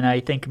Grinch, and then I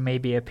think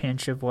maybe a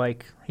pinch of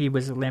he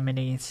was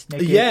Lemony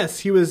Snicket. Yes,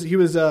 he was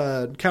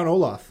Count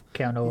Olaf.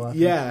 Count Olaf.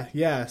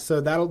 Yeah.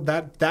 So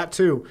that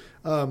too,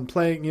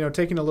 playing,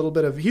 taking a little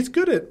bit of. He's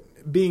good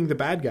at being the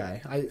bad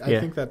guy. I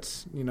think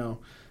that's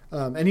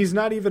and he's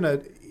not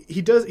even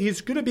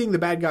he's good at being the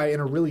bad guy in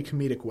a really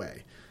comedic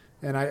way.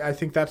 And I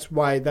think that's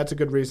a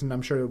good reason,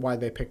 I'm sure, why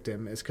they picked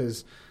him, is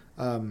because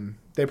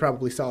they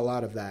probably saw a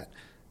lot of that.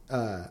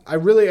 I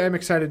really am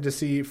excited to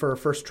see for a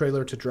first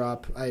trailer to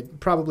drop.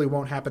 It probably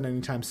won't happen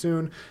anytime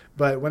soon,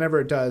 but whenever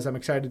it does, I'm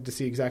excited to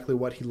see exactly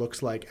what he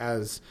looks like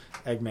as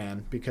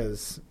Eggman,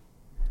 because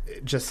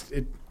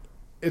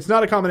it's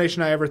not a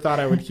combination I ever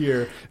thought I would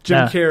hear.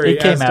 Jim Carrey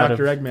as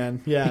Dr.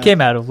 Eggman. Yeah, he came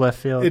out of left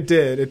field. It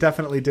did. It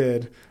definitely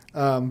did.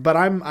 But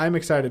I'm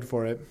excited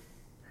for it.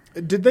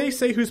 Did they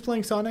say who's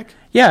playing Sonic?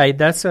 Yeah,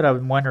 that's what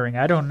I'm wondering.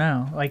 I don't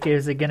know.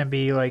 Is it going to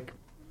be an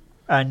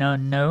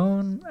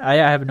unknown? I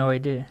have no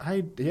idea. I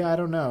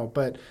don't know.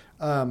 But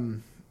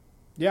and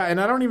I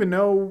don't even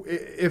know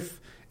if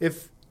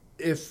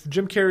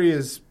Jim Carrey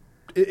is.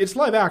 It's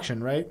live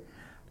action, right?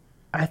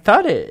 I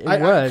thought it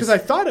was, because I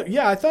thought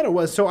it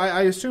was. So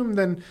I assume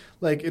then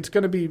it's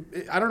going to be.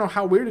 I don't know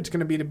how weird it's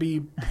going to be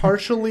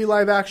partially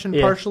live action,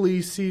 partially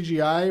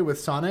CGI with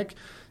Sonic.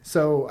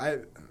 So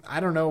I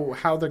don't know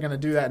how they're going to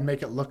do that and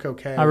make it look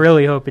okay. I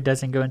really hope it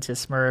doesn't go into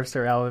Smurfs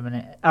or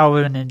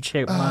Alvin and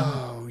Chipmunk.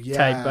 Oh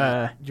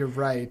type you're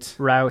right.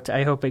 route.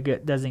 I hope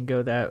it doesn't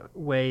go that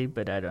way,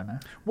 but I don't know.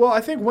 Well,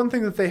 I think one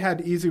thing that they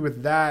had easy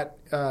with that,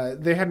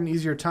 they had an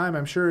easier time,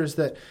 I'm sure, is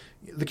that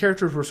the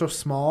characters were so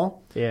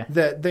small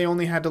that they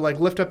only had to like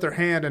lift up their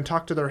hand and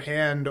talk to their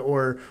hand,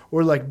 or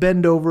like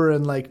bend over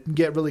and like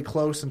get really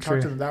close and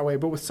talk to them that way.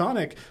 But with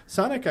Sonic,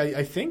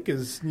 I think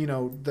is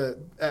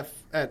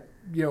at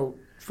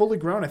fully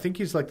grown. I think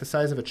he's like the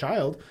size of a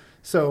child.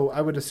 So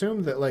I would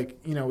assume that like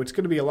it's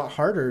going to be a lot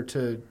harder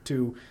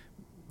to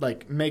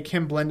like make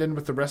him blend in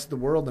with the rest of the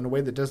world in a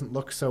way that doesn't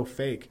look so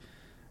fake.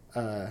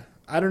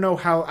 I don't know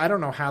how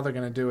they're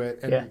going to do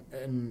it.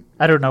 And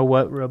I don't know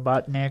what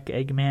Robotnik,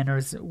 Eggman, or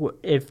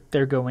if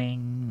they're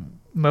going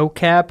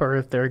mocap or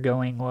if they're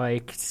going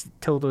like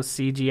total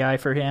CGI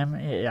for him.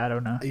 I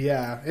don't know.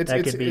 Yeah, it's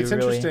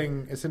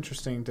interesting. It's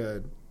interesting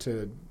to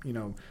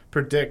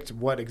predict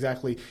what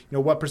exactly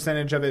what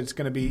percentage of it's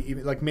going to be.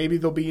 Like maybe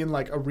they'll be in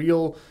like a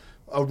real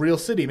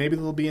city. Maybe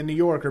they'll be in New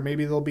York, or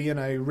maybe they'll be in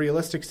a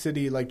realistic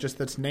city, like just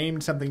that's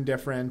named something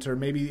different, or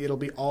maybe it'll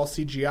be all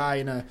CGI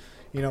in a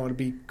it'll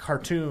be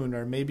cartoon,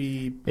 or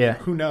maybe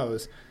who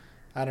knows?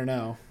 I don't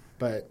know,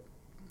 but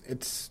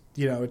it's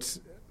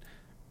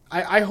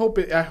I hope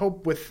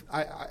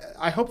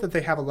that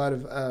they have a lot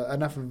of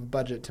enough of a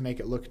budget to make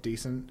it look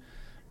decent,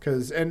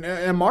 because and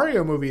a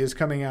Mario movie is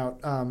coming out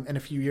in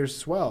a few years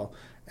as well.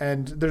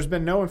 And there's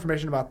been no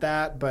information about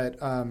that, but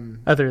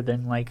other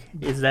than like,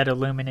 is that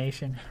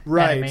Illumination?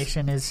 Right.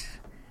 Animation is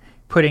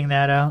putting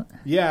that out.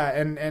 Yeah,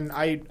 and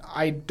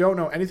I don't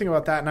know anything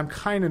about that, and I'm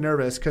kind of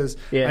nervous because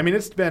I mean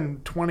it's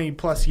been 20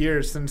 plus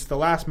years since the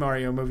last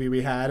Mario movie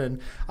we had, and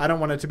I don't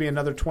want it to be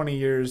another 20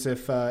 years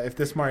if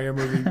this Mario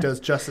movie does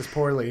just as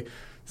poorly.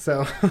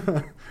 So.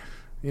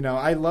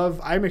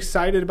 I'm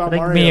excited about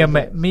Mario.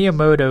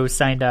 Miyamoto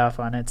signed off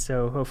on it,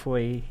 so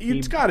hopefully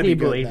he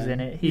believes in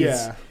it.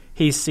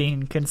 He's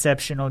seen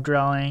conceptual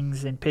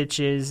drawings and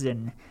pitches,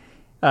 and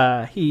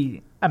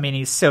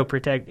he's so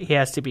he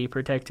has to be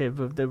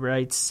protective of the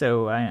rights,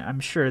 so I'm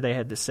sure they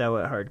had to sell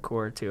it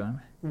hardcore to him.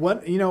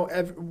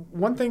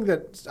 One thing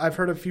that I've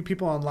heard a few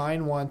people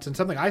online want, and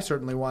something I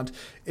certainly want,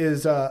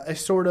 is a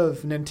sort of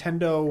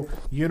Nintendo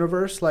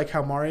universe like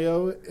how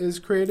Mario is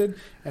created,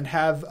 and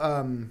have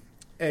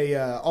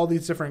all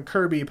these different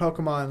Kirby,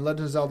 Pokemon,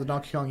 Legend of Zelda,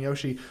 Donkey Kong,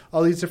 Yoshi,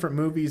 all these different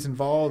movies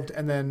involved,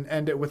 and then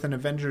end it with an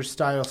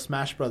Avengers-style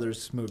Smash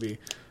Brothers movie.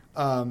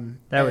 That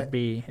would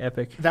be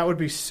epic. That would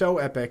be so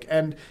epic.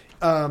 And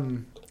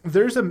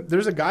there's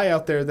a guy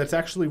out there that's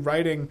actually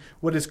writing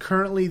what is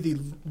currently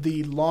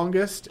the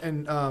longest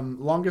and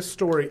longest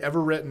story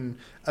ever written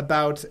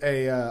about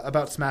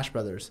about Smash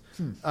Brothers.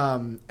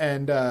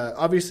 And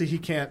obviously he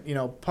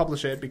can't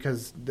publish it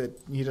because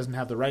he doesn't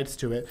have the rights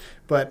to it.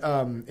 But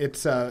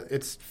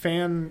it's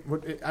fan.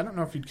 I don't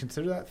know if you'd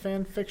consider that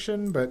fan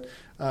fiction, but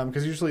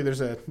because usually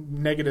there's a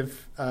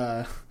negative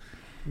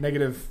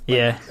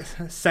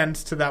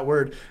sense to that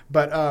word,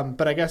 but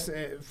I guess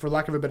for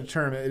lack of a better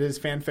term, it is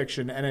fan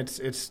fiction, and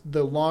it's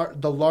the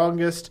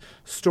longest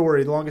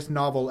story, the longest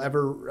novel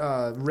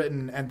ever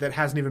written, and that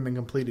hasn't even been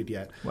completed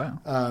yet.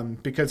 Wow!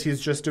 Because he's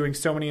just doing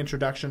so many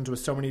introductions with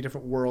so many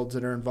different worlds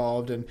that are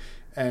involved, and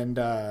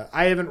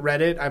I haven't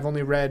read it. I've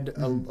only read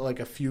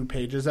a few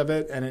pages of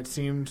it, and it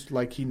seemed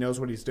like he knows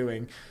what he's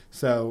doing.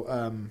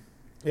 So.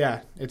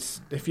 Yeah,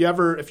 it's if you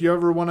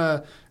ever want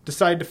to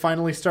decide to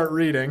finally start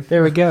reading.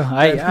 There we go.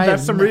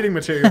 That's some reading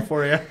material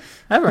for you.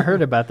 I haven't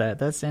heard about that.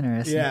 That's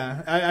interesting.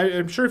 Yeah,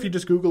 I'm sure if you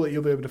just Google it,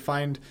 you'll be able to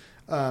find.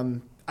 I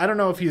don't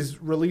know if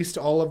he's released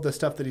all of the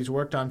stuff that he's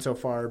worked on so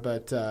far,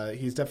 but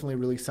he's definitely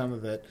released some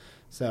of it.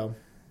 So,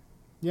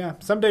 yeah,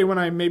 someday when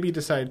I maybe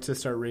decide to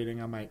start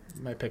reading, I might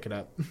pick it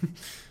up.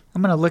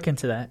 I'm gonna look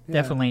into that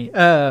definitely.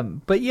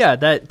 But yeah,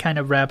 that kind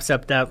of wraps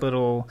up that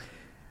little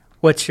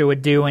what you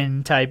would do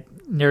in type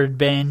nerd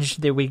binge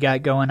that we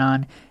got going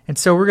on. And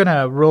so we're going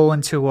to roll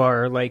into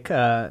our,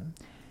 we'll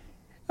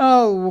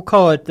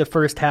call it the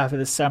first half of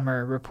the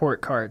summer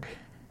report card.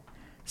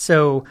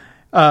 So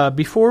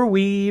before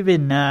we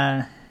even,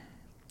 I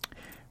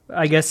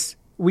guess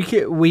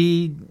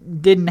we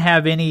didn't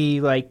have any,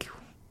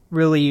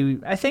 really,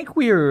 I think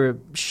we were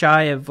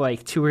shy of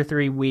 2 or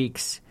 3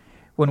 weeks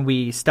when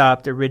we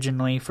stopped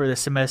originally for the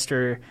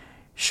semester,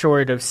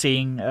 short of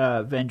seeing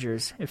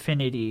Avengers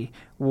Infinity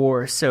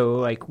War.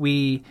 So,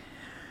 we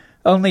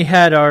only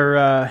had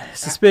our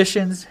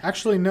suspicions.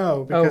 Actually,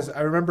 no, because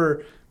I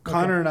remember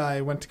Connor and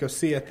I went to go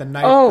see it the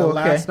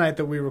last night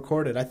that we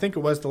recorded. I think it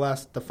was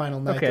the final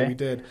night that we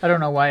did. I don't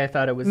know why I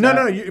thought it was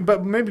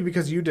but maybe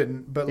because you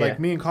didn't. But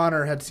me and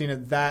Connor had seen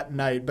it that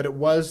night, but it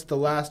was the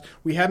last.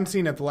 We hadn't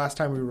seen it the last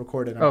time we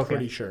recorded. I'm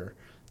pretty sure.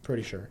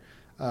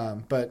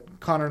 But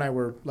Connor and I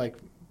were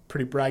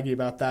pretty braggy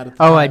about that at the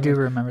time. I do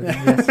remember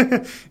that.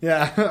 Yes.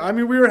 Yeah, I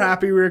mean we were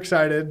happy, we were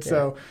excited. Yeah.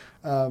 So.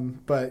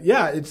 But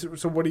yeah,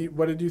 so what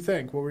did you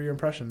think? What were your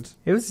impressions?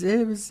 It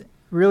was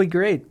really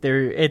great.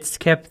 It's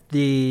kept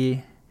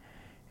the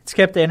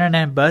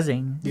internet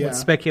buzzing with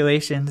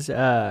speculations.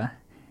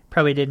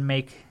 Probably didn't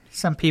make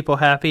some people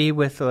happy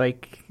with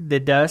the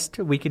dust.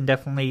 We can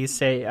definitely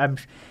say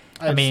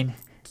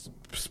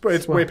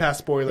it's way past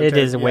spoiler. It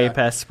is way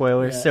past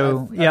spoilers. Yeah.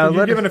 So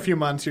you're given a few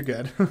months, you're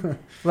good. A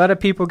lot of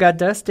people got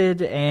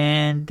dusted,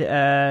 and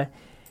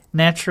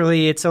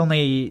naturally, it's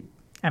only.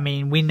 I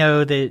mean, we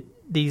know that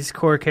these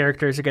core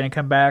characters are going to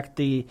come back.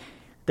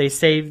 They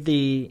saved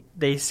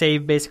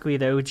basically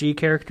the OG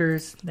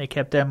characters. They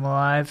kept them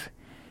alive.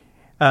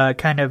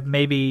 Kind of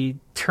maybe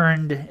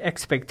turned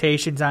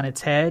expectations on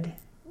its head.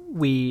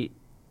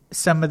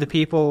 Some of the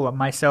people,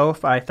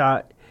 myself, I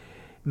thought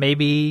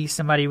maybe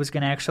somebody was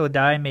going to actually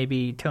die.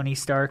 Maybe Tony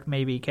Stark,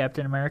 maybe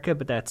Captain America,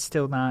 but that's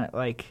still not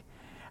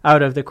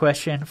out of the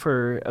question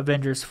for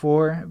Avengers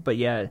 4. But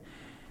yeah,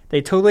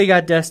 they totally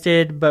got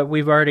dusted. But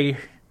we've already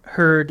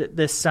heard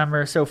this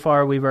summer so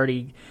far.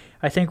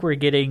 I think we're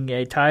getting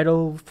a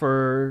title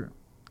for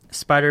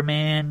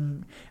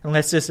Spider-Man,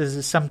 unless this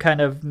is some kind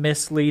of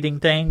misleading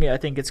thing. I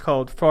think it's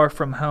called Far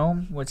From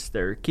Home, which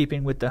they're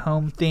keeping with the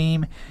home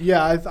theme.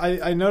 Yeah,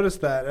 I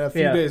noticed that a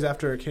few days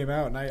after it came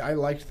out, and I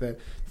liked that.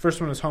 First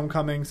one was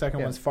Homecoming,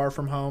 second one's Far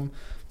From Home.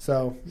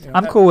 So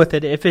I'm cool with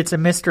it. If it's a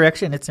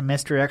misdirection, it's a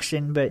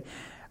misdirection, but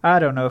I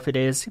don't know if it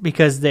is,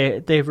 because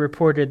they've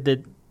reported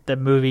that the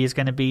movie is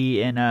going to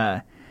be in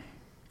kind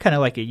of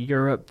like a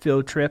Europe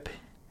field trip.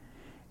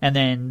 And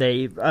then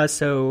they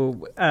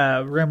also,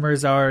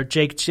 rumors are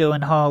Jake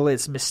Gyllenhaal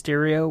is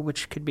Mysterio,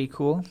 which could be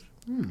cool.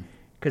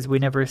 Because we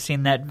never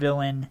seen that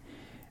villain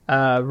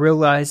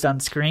realized on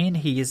screen.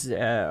 He's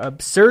an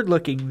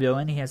absurd-looking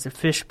villain. He has a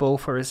fishbowl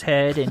for his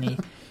head,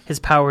 and his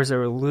powers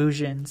are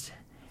illusions.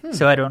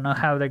 So I don't know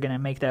how they're going to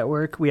make that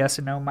work. We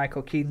also know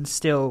Michael Keaton's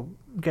still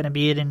going to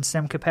be in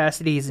some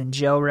capacity. He's in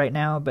jail right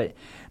now, but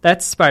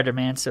that's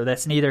Spider-Man, so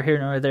that's neither here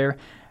nor there.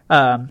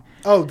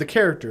 The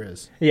character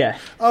is. Yeah.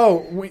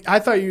 Oh, I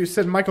thought you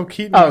said Michael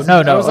Keaton. Oh,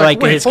 no,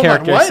 like his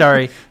character. On,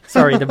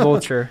 sorry, the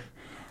Vulture.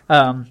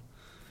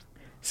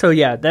 So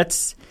yeah,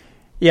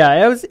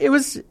 it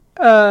was.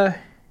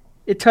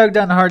 It tugged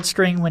on the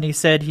heartstring when he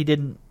said he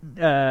didn't.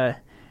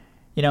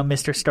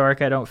 Mr.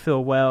 Stark, I don't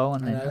feel well,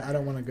 and then, I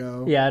don't want to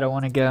go. Yeah, I don't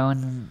want to go,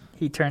 and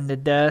he turned to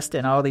dust,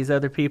 and all these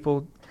other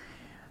people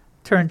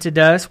turned to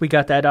dust. We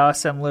got that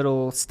awesome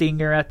little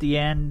stinger at the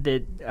end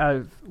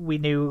that we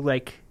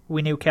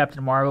knew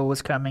Captain Marvel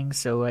was coming,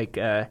 so I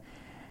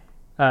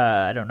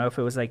don't know if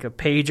it was like a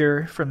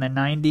pager from the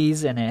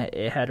 90s, and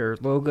it had her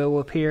logo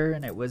appear,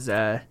 and it was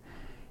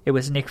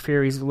Nick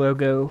Fury's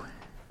logo,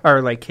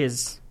 or like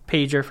his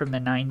pager from the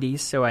 90s,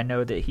 so I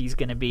know that he's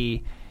going to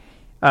be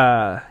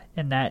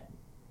in that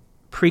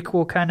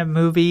prequel kind of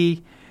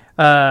movie.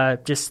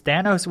 Just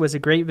Thanos was a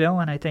great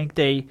villain. I think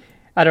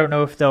I don't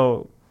know if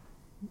they'll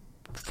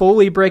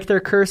fully break their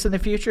curse in the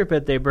future,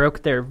 but they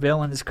broke their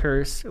villain's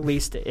curse, at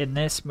least in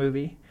this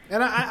movie.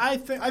 And I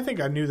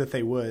think I knew that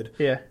they would.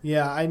 Yeah.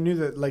 I knew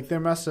that there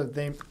must have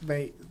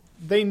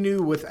they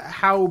knew with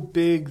how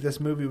big this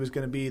movie was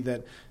going to be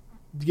that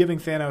giving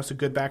Thanos a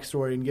good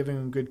backstory and giving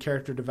him good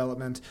character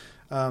development,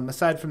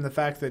 aside from the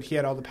fact that he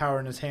had all the power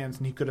in his hands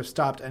and he could have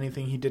stopped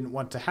anything he didn't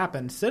want to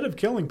happen instead of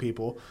killing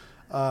people.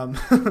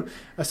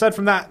 Aside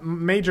from that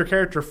major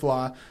character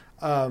flaw,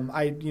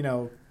 I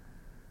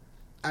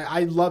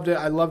loved it.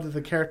 I loved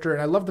the character,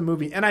 and I loved the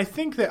movie. And I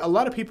think that a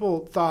lot of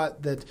people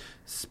thought that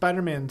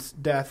Spider-Man's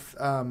death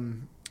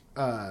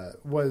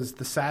was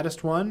the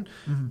saddest one,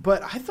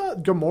 but I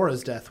thought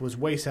Gamora's death was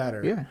way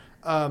sadder. Yeah.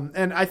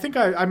 And I think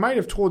I might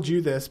have told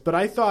you this, but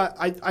I thought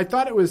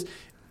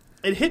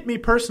it hit me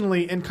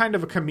personally in kind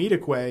of a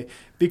comedic way,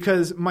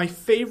 because my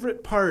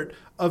favorite part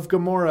of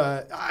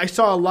Gamora, I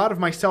saw a lot of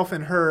myself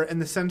in her in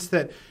the sense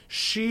that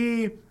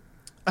she.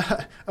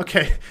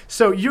 Okay,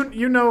 so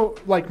you know,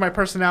 like my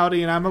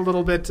personality, and I'm a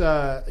little bit,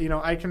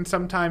 I can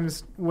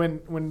sometimes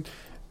when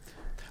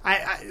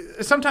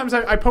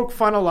I poke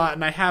fun a lot,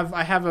 and I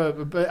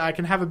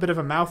can have a bit of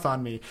a mouth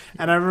on me.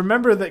 And I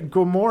remember that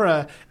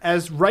Gamora,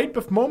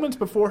 moments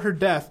before her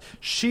death,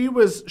 she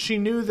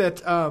knew that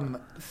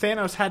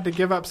Thanos had to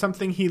give up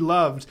something he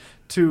loved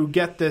to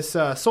get this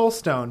Soul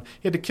Stone.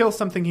 He had to kill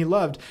something he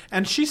loved,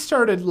 and she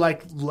started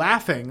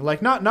laughing,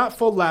 not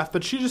full laugh,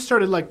 but she just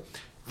started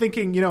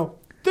thinking,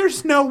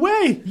 there's no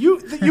way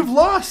you've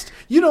lost.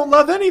 You don't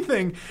love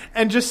anything.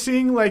 And just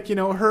seeing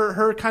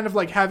her kind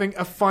of having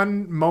a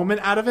fun moment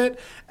out of it,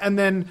 and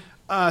then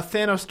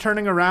Thanos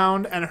turning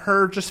around and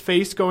her just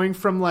face going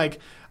from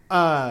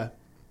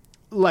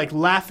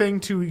laughing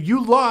to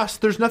you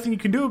lost, there's nothing you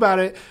can do about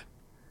it,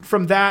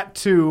 from that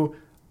to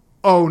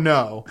oh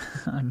no,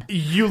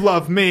 you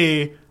love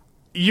me,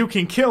 you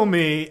can kill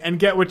me and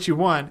get what you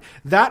want.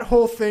 That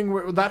whole thing,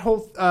 that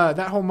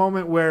whole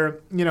moment where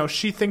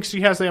she thinks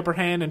she has the upper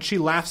hand and she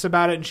laughs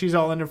about it and she's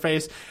all in her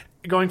face,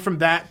 going from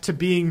that to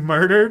being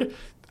murdered,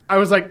 I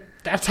was like,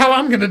 that's how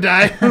I'm gonna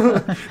die.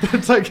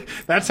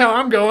 That's how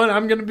I'm going.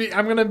 I'm gonna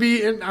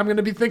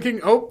be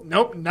thinking, oh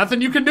nope,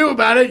 nothing you can do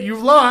about it.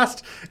 You've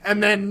lost,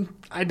 and then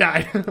I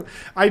died.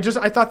 I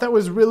thought that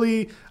was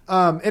really,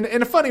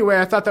 in a funny way,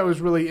 I thought that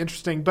was really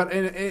interesting. But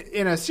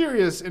in a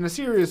serious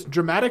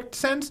dramatic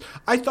sense,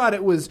 I thought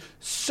it was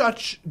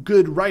such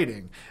good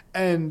writing.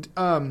 And,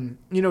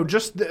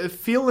 just the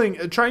feeling,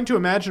 trying to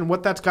imagine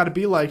what that's got to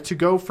be like to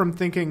go from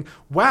thinking,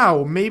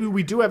 wow, maybe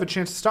we do have a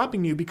chance of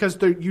stopping you because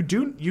you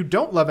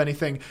don't love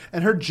anything.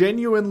 And her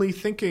genuinely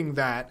thinking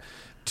that,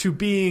 to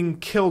being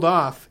killed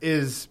off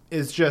is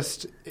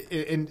just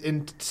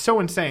so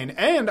insane.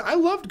 And I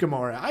loved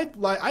Gamora.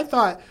 I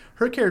thought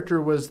her character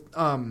was,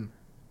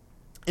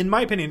 in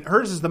my opinion,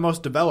 hers is the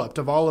most developed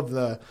of all of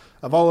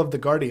the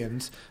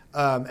Guardians.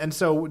 And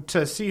so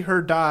to see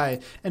her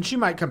die, and she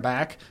might come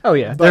back. Oh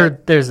yeah,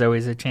 there's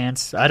always a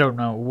chance. I don't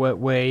know what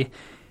way.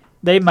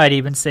 They might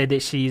even say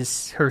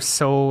that her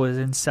soul is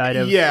inside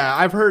of. Yeah,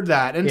 I've heard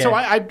that, and so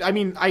I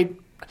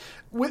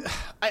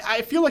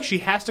feel like she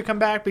has to come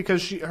back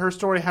because her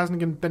story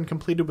hasn't been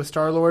completed with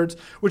Star-Lord's,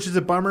 which is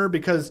a bummer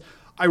because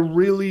I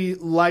really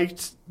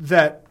liked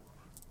that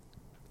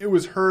it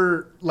was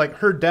her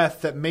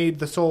death that made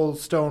the Soul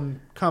Stone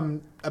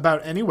come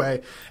about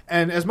anyway.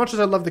 And as much as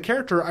I love the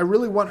character, I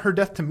really want her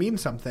death to mean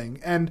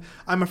something. And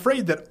I'm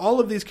afraid that all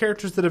of these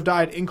characters that have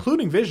died,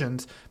 including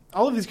Visions,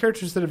 all of these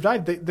characters that have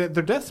died,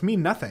 their deaths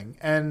mean nothing.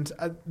 And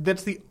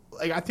that's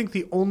I think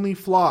the only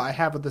flaw I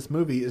have with this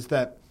movie is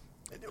that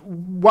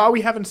while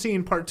we haven't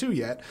seen part 2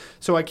 yet,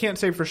 so I can't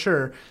say for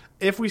sure,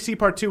 if we see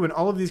part 2 and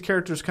all of these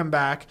characters come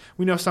back,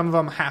 we know some of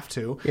them have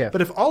to. Yeah.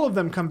 But if all of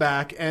them come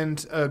back and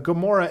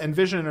Gamora and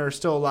Vision are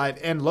still alive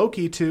and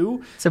Loki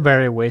too, it's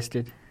very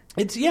wasted.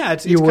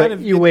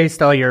 You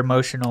waste all your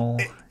emotional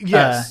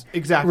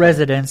exactly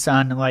residence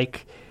on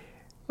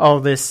all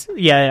this.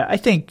 Yeah, I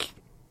think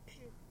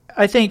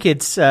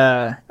it's.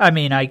 I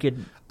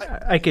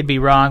could be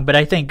wrong, but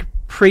I think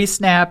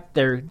pre-snap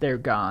they're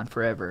gone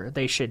forever.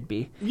 They should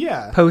be.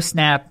 Yeah.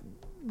 Post-snap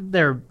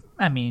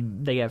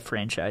they have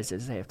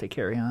franchises they have to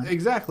carry on.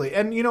 Exactly.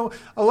 And,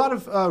 a lot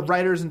of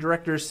writers and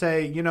directors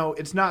say,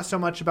 it's not so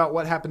much about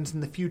what happens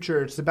in the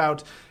future. It's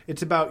about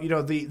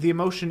the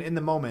emotion in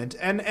the moment.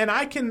 And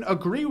I can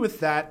agree with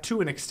that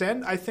to an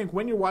extent. I think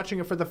when you're watching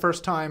it for the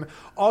first time,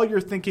 all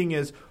you're thinking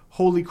is,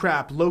 holy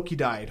crap, Loki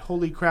died.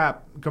 Holy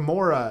crap,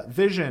 Gamora,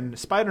 Vision,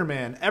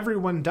 Spider-Man,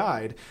 everyone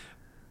died.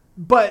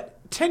 But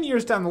 10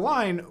 years down the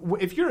line,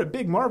 if you're a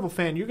big Marvel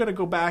fan, you're going to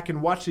go back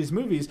and watch these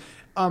movies.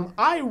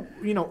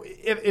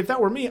 If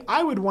that were me,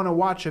 I would want to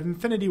watch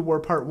Infinity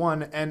War Part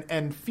 1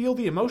 and feel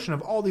the emotion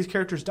of all these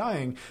characters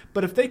dying.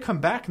 But if they come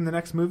back in the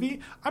next movie,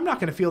 I'm not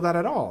going to feel that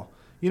at all.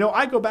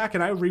 I go back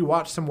and I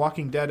rewatch some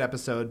Walking Dead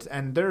episodes,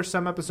 and there are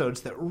some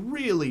episodes that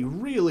really,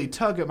 really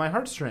tug at my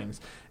heartstrings.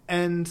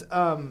 And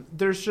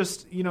there's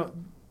just,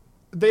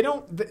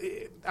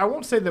 I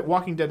won't say that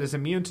Walking Dead is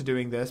immune to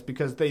doing this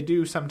because they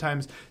do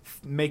sometimes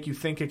make you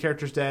think a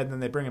character's dead and then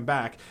they bring him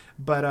back.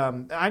 But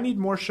I need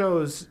more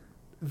shows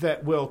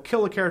that will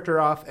kill a character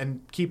off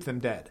and keep them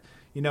dead.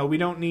 We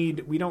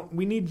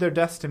need their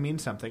deaths to mean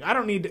something. I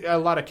don't need a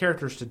lot of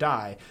characters to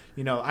die.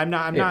 I'm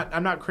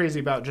not crazy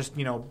about just,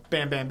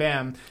 bam, bam,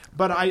 bam.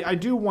 But I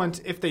do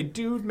want, if they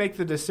do make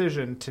the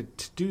decision to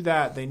do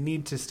that, they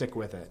need to stick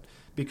with it.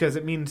 Because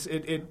it means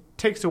it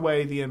takes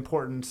away the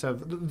importance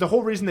of the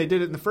whole reason they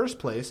did it in the first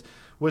place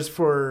was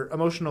for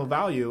emotional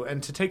value,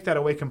 and to take that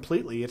away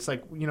completely, it's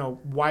like,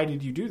 why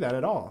did you do that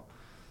at all?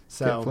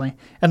 So definitely,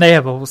 and they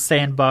have a whole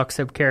sandbox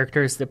of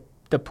characters that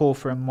the pull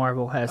from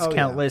Marvel has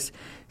countless. Yeah.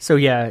 So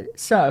yeah,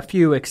 a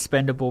few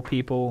expendable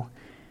people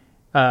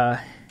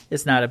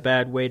is not a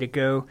bad way to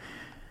go.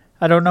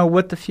 I don't know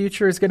what the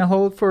future is going to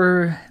hold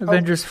for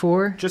Avengers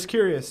 4. Just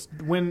curious,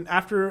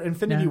 after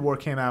Infinity War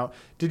came out,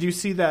 did you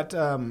see that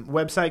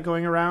website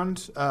going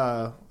around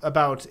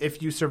about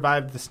if you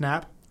survived the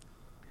snap?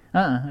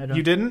 I don't.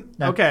 You didn't?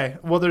 No. Okay.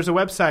 Well, there's a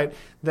website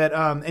that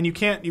and you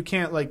can't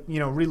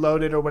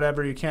reload it or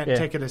whatever. You can't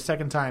take it a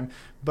second time.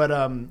 But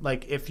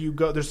if you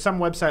go, there's some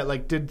website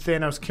like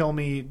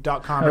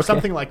didthanoskillme.com or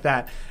something like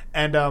that.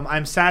 And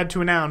I'm sad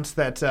to announce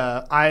that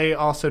I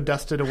also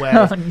dusted away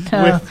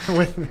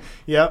with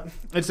yep.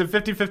 It's a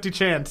 50-50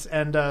 chance.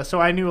 And so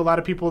I knew a lot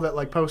of people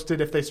that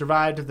posted if they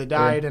survived, if they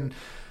died, and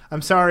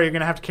I'm sorry, you're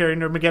going to have to carry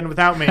them again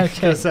without me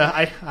because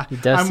you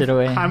dusted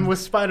away. I'm with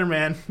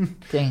Spider-Man.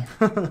 Dang.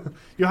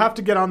 You'll have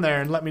to get on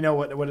there and let me know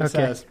what it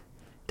says.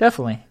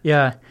 Definitely,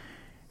 yeah.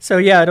 So,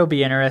 yeah, it'll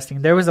be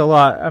interesting. There was a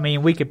lot. I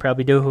mean, we could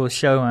probably do a whole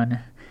show on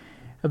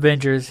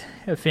Avengers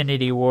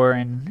Infinity War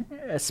and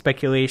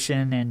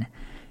speculation, and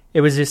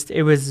it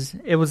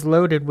was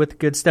loaded with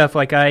good stuff.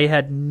 I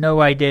had no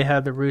idea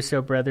how the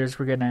Russo brothers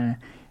were going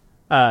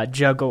to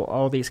juggle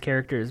all these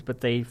characters,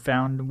 but they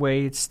found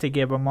ways to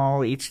give them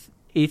all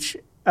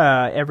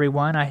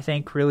everyone, I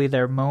think, really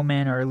their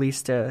moment, or at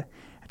least a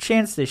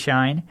chance to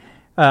shine.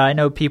 I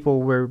know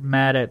people were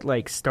mad at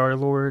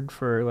Star-Lord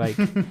for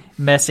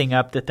messing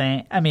up the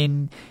thing. I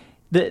mean,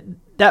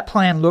 that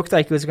plan looked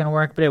like it was going to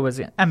work, but it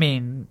wasn't. I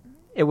mean,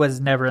 it was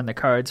never in the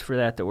cards for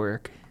that to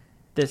work.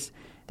 The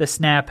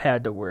snap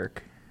had to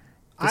work.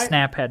 The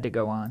snap had to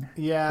go on.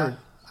 Yeah,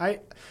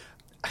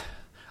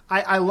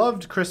 I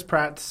loved Chris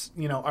Pratt's,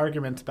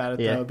 arguments about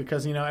it though,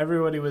 because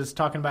everybody was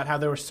talking about how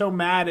they were so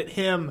mad at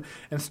him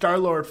and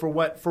Star-Lord for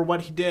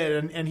what he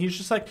did, and he's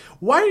just like,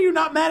 why are you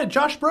not mad at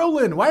Josh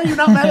Brolin? Why are you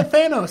not mad at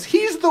Thanos?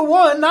 He's the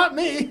one, not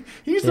me.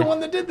 He's the one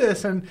that did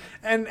this, and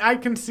I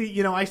can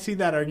see, I see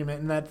that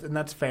argument, and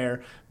that's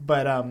fair.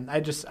 But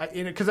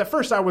because at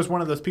first I was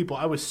one of those people.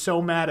 I was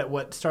so mad at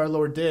what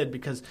Star-Lord did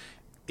because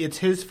it's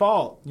his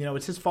fault.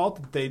 It's his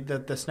fault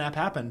that the snap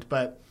happened,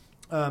 but.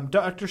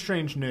 Doctor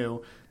Strange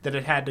knew that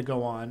it had to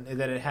go on,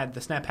 that the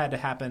snap had to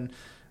happen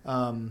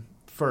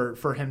for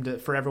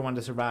everyone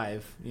to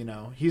survive.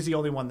 He's the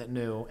only one that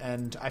knew,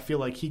 and I feel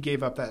like he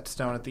gave up that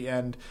stone at the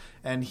end,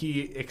 and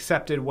he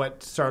accepted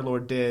what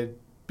Star-Lord did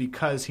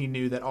because he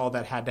knew that all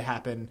that had to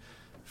happen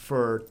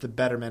for the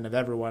betterment of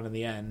everyone in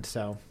the end.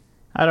 So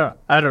I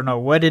don't know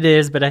what it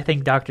is, but I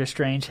think Doctor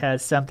Strange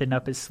has something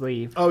up his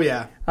sleeve. Oh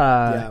yeah,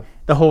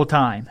 the whole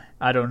time.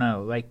 I don't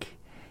know, like.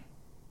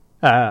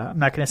 I'm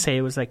not going to say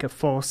it was like a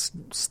full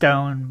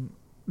stone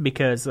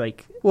because,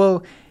 like,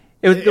 well,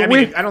 it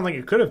was. I don't think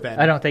it could have been.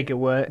 I don't think it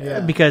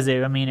would because it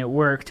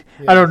worked.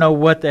 Yeah. I don't know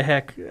what the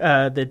heck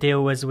the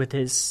deal was with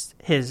his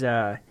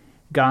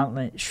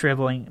gauntlet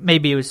shriveling.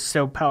 Maybe it was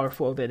so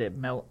powerful that it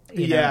melted.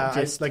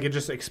 It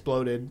just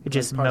exploded. It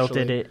just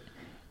melted it.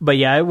 But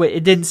yeah,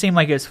 it didn't seem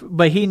like it was.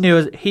 But he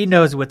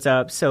knows what's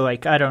up. So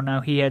like, I don't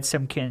know. He had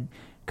some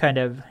kind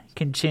of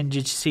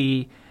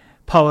contingency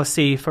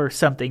policy for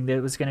something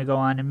that was going to go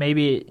on, and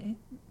maybe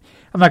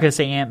I'm not going to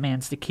say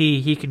Ant-Man's the key.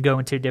 He can go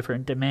into a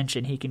different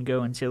dimension. He can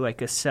go into like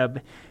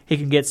he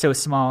can get so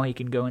small he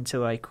can go into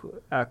like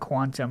a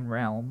quantum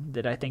realm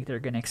that I think they're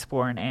going to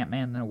explore in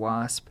Ant-Man and the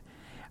Wasp.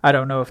 I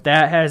don't know if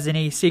that has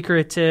any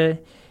secret to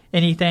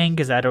anything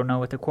because I don't know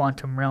what the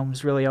quantum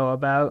realm's really all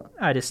about.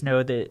 I just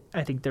know that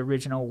I think the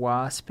original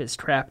Wasp is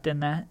trapped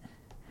in that.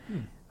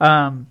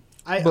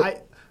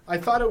 I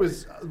thought it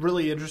was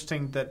really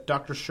interesting that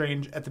Doctor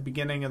Strange, at the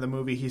beginning of the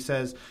movie, he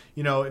says,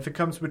 if it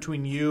comes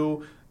between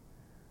you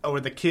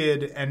or the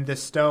kid and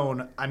this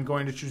stone, I'm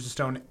going to choose the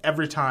stone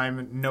every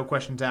time, no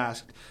questions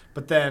asked.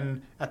 But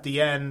then at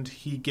the end,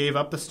 he gave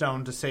up the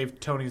stone to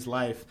save Tony's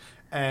life.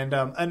 And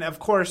of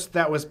course,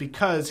 that was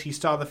because he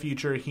saw the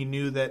future. He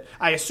knew that,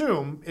 I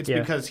assume it's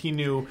because he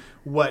knew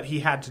what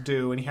he had to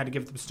do, and he had to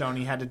give up the stone.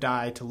 He had to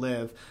die to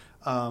live.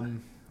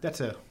 That's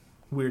a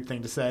weird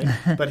thing to say,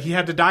 but he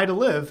had to die to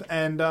live,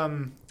 and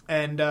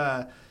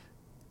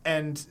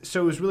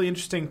so it was really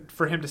interesting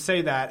for him to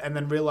say that, and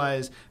then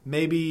realize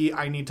maybe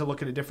I need to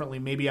look at it differently.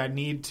 Maybe I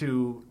need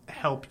to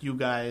help you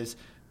guys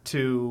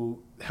to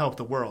help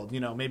the world.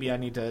 Maybe I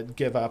need to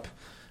give up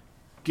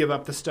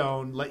the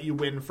stone, let you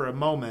win for a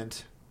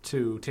moment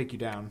to take you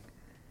down.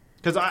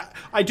 Because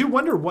I do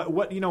wonder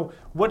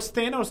what's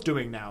Thanos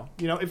doing now?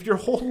 If your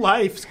whole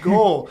life's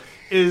goal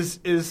is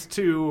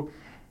to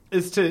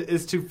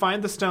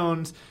find the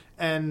stones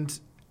and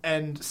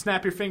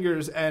snap your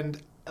fingers and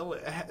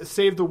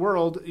save the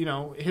world,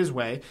 his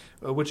way,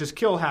 which is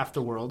kill half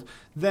the world,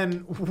 then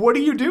what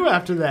do you do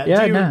after that?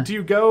 Do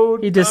you go on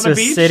a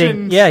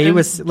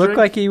beach? Looked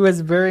like he was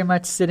very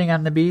much sitting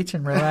on the beach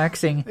and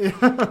relaxing.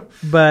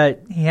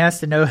 But he has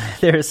to know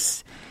that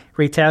there's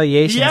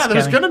retaliation. Yeah,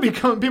 there's going to be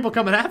people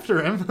coming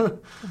after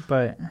him.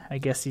 But I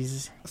guess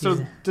he's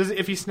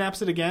if he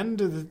snaps it again,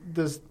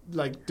 does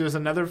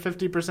another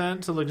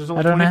 50%? So there's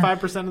only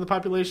 25% of the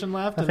population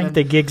left. I think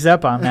the gig's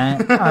up on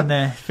that on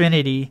the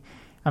Infinity.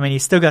 I mean,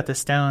 he's still got the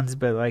stones,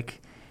 but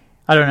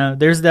I don't know.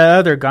 There's the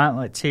other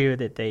gauntlet too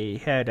that they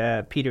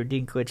had Peter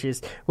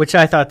Dinklage's, which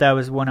I thought that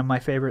was one of my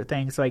favorite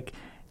things. Like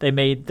they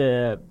made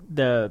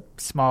the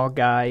small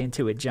guy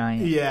into a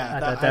giant. Yeah, I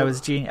thought that was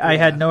genius. Yeah. I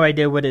had no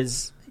idea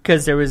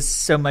because there was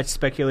so much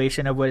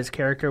speculation of what his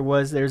character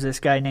was. There's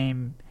this guy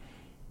named,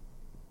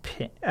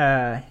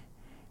 I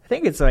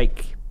think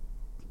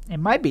it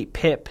might be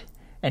Pip,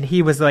 and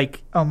he was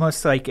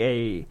almost like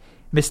a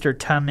Mr.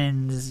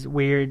 Tummins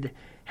weird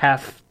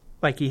half.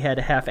 Like he had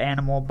a half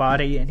animal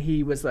body, and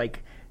he was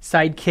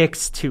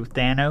sidekicks to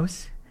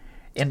Thanos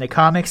in the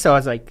comics. So I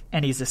was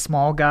and he's a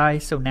small guy,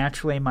 so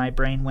naturally my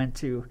brain went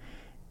to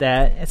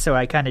that. And so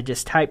I kind of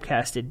just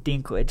typecasted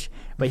Dinklage,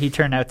 but he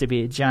turned out to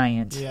be a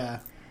giant. Yeah.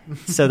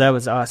 So that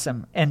was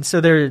awesome. And so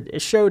it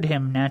showed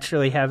him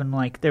naturally having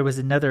there was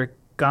another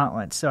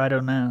gauntlet. So I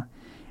don't know.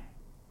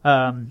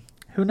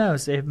 Who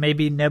knows? If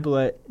maybe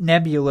Nebula,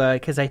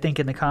 because I think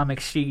in the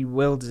comics she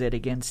wields it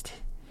against.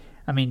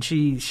 I mean,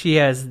 she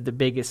has the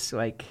biggest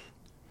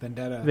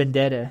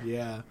vendetta.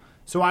 Yeah.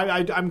 So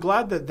I'm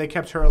glad that they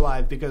kept her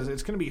alive because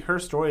it's going to be her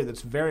story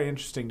that's very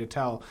interesting to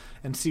tell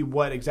and see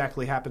what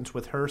exactly happens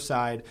with her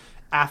side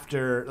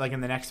after, in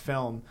the next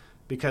film,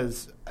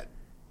 because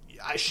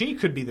she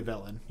could be the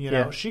villain.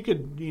 She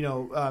could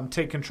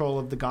take control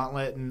of the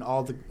gauntlet and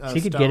all the.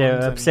 She could get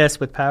obsessed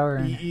with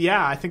power.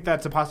 Yeah, I think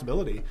that's a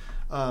possibility.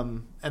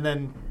 And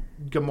then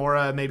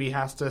Gamora maybe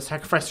has to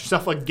sacrifice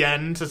herself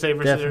again to save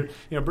her sister.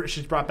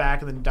 She's brought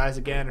back and then dies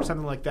again or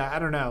something like that. I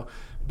don't know.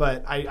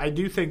 But I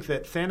do think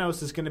that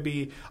Thanos is going to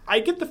be...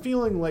 I get the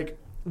feeling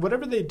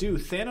whatever they do,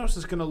 Thanos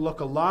is going to look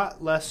a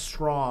lot less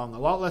strong, a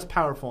lot less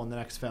powerful in the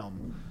next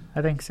film.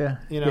 I think so.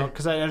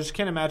 Because I just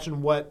can't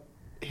imagine what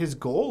his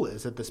goal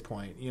is at this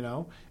point.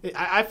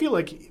 I feel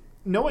like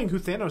knowing who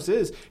Thanos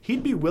is,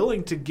 he'd be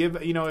willing to give.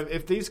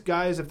 If these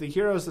guys, if the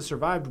heroes that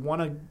survived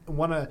want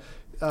to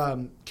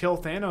kill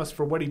Thanos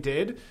for what he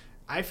did,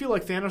 I feel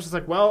like Thanos is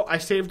like, well, I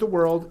saved the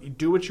world. You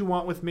do what you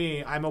want with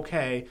me. I'm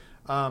okay.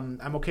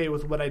 I'm okay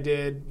with what I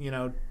did.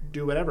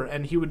 Do whatever,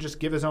 and he would just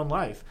give his own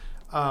life.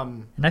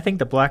 And I think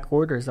the Black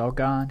Order is all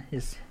gone.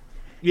 His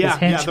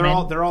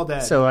henchmen, they're all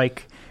dead. So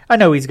I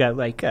know he's got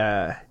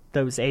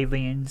those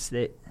aliens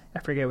that I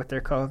forget what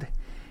they're called.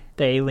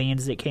 The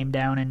aliens that came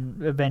down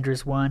in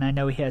Avengers 1. I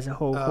know he has a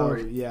whole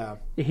horde. Yeah.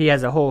 He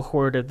has a whole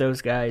horde of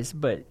those guys,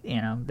 but,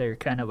 they're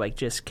kind of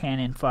just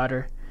cannon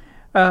fodder.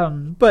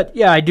 But,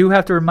 yeah, I do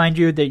have to remind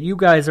you that you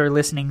guys are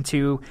listening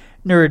to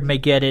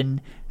Nerdmageddon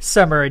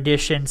Summer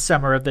Edition,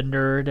 Summer of the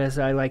Nerd, as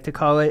I like to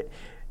call it.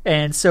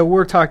 And so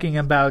we're talking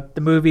about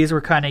the movies.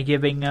 We're kind of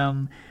giving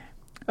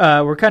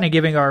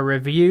our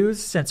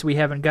reviews since we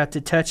haven't got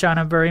to touch on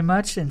them very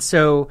much. And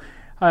so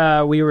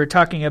we were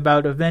talking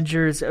about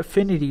Avengers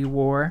Infinity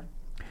War.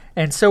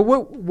 And so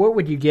what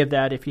would you give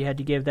that if you had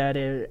to give that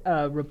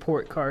a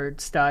report card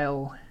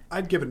style?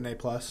 I'd give it an A+.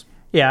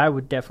 Yeah, I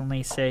would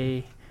definitely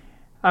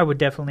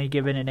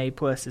give it an A+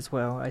 as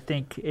well. I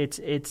think it's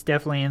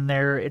definitely in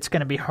there. It's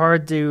going to be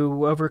hard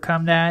to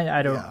overcome that.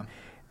 I don't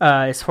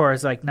as far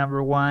as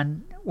number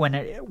one,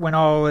 when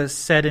all is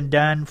said and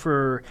done,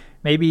 for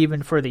maybe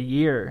even for the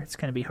year, it's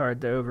going to be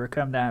hard to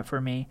overcome that for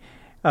me.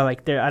 I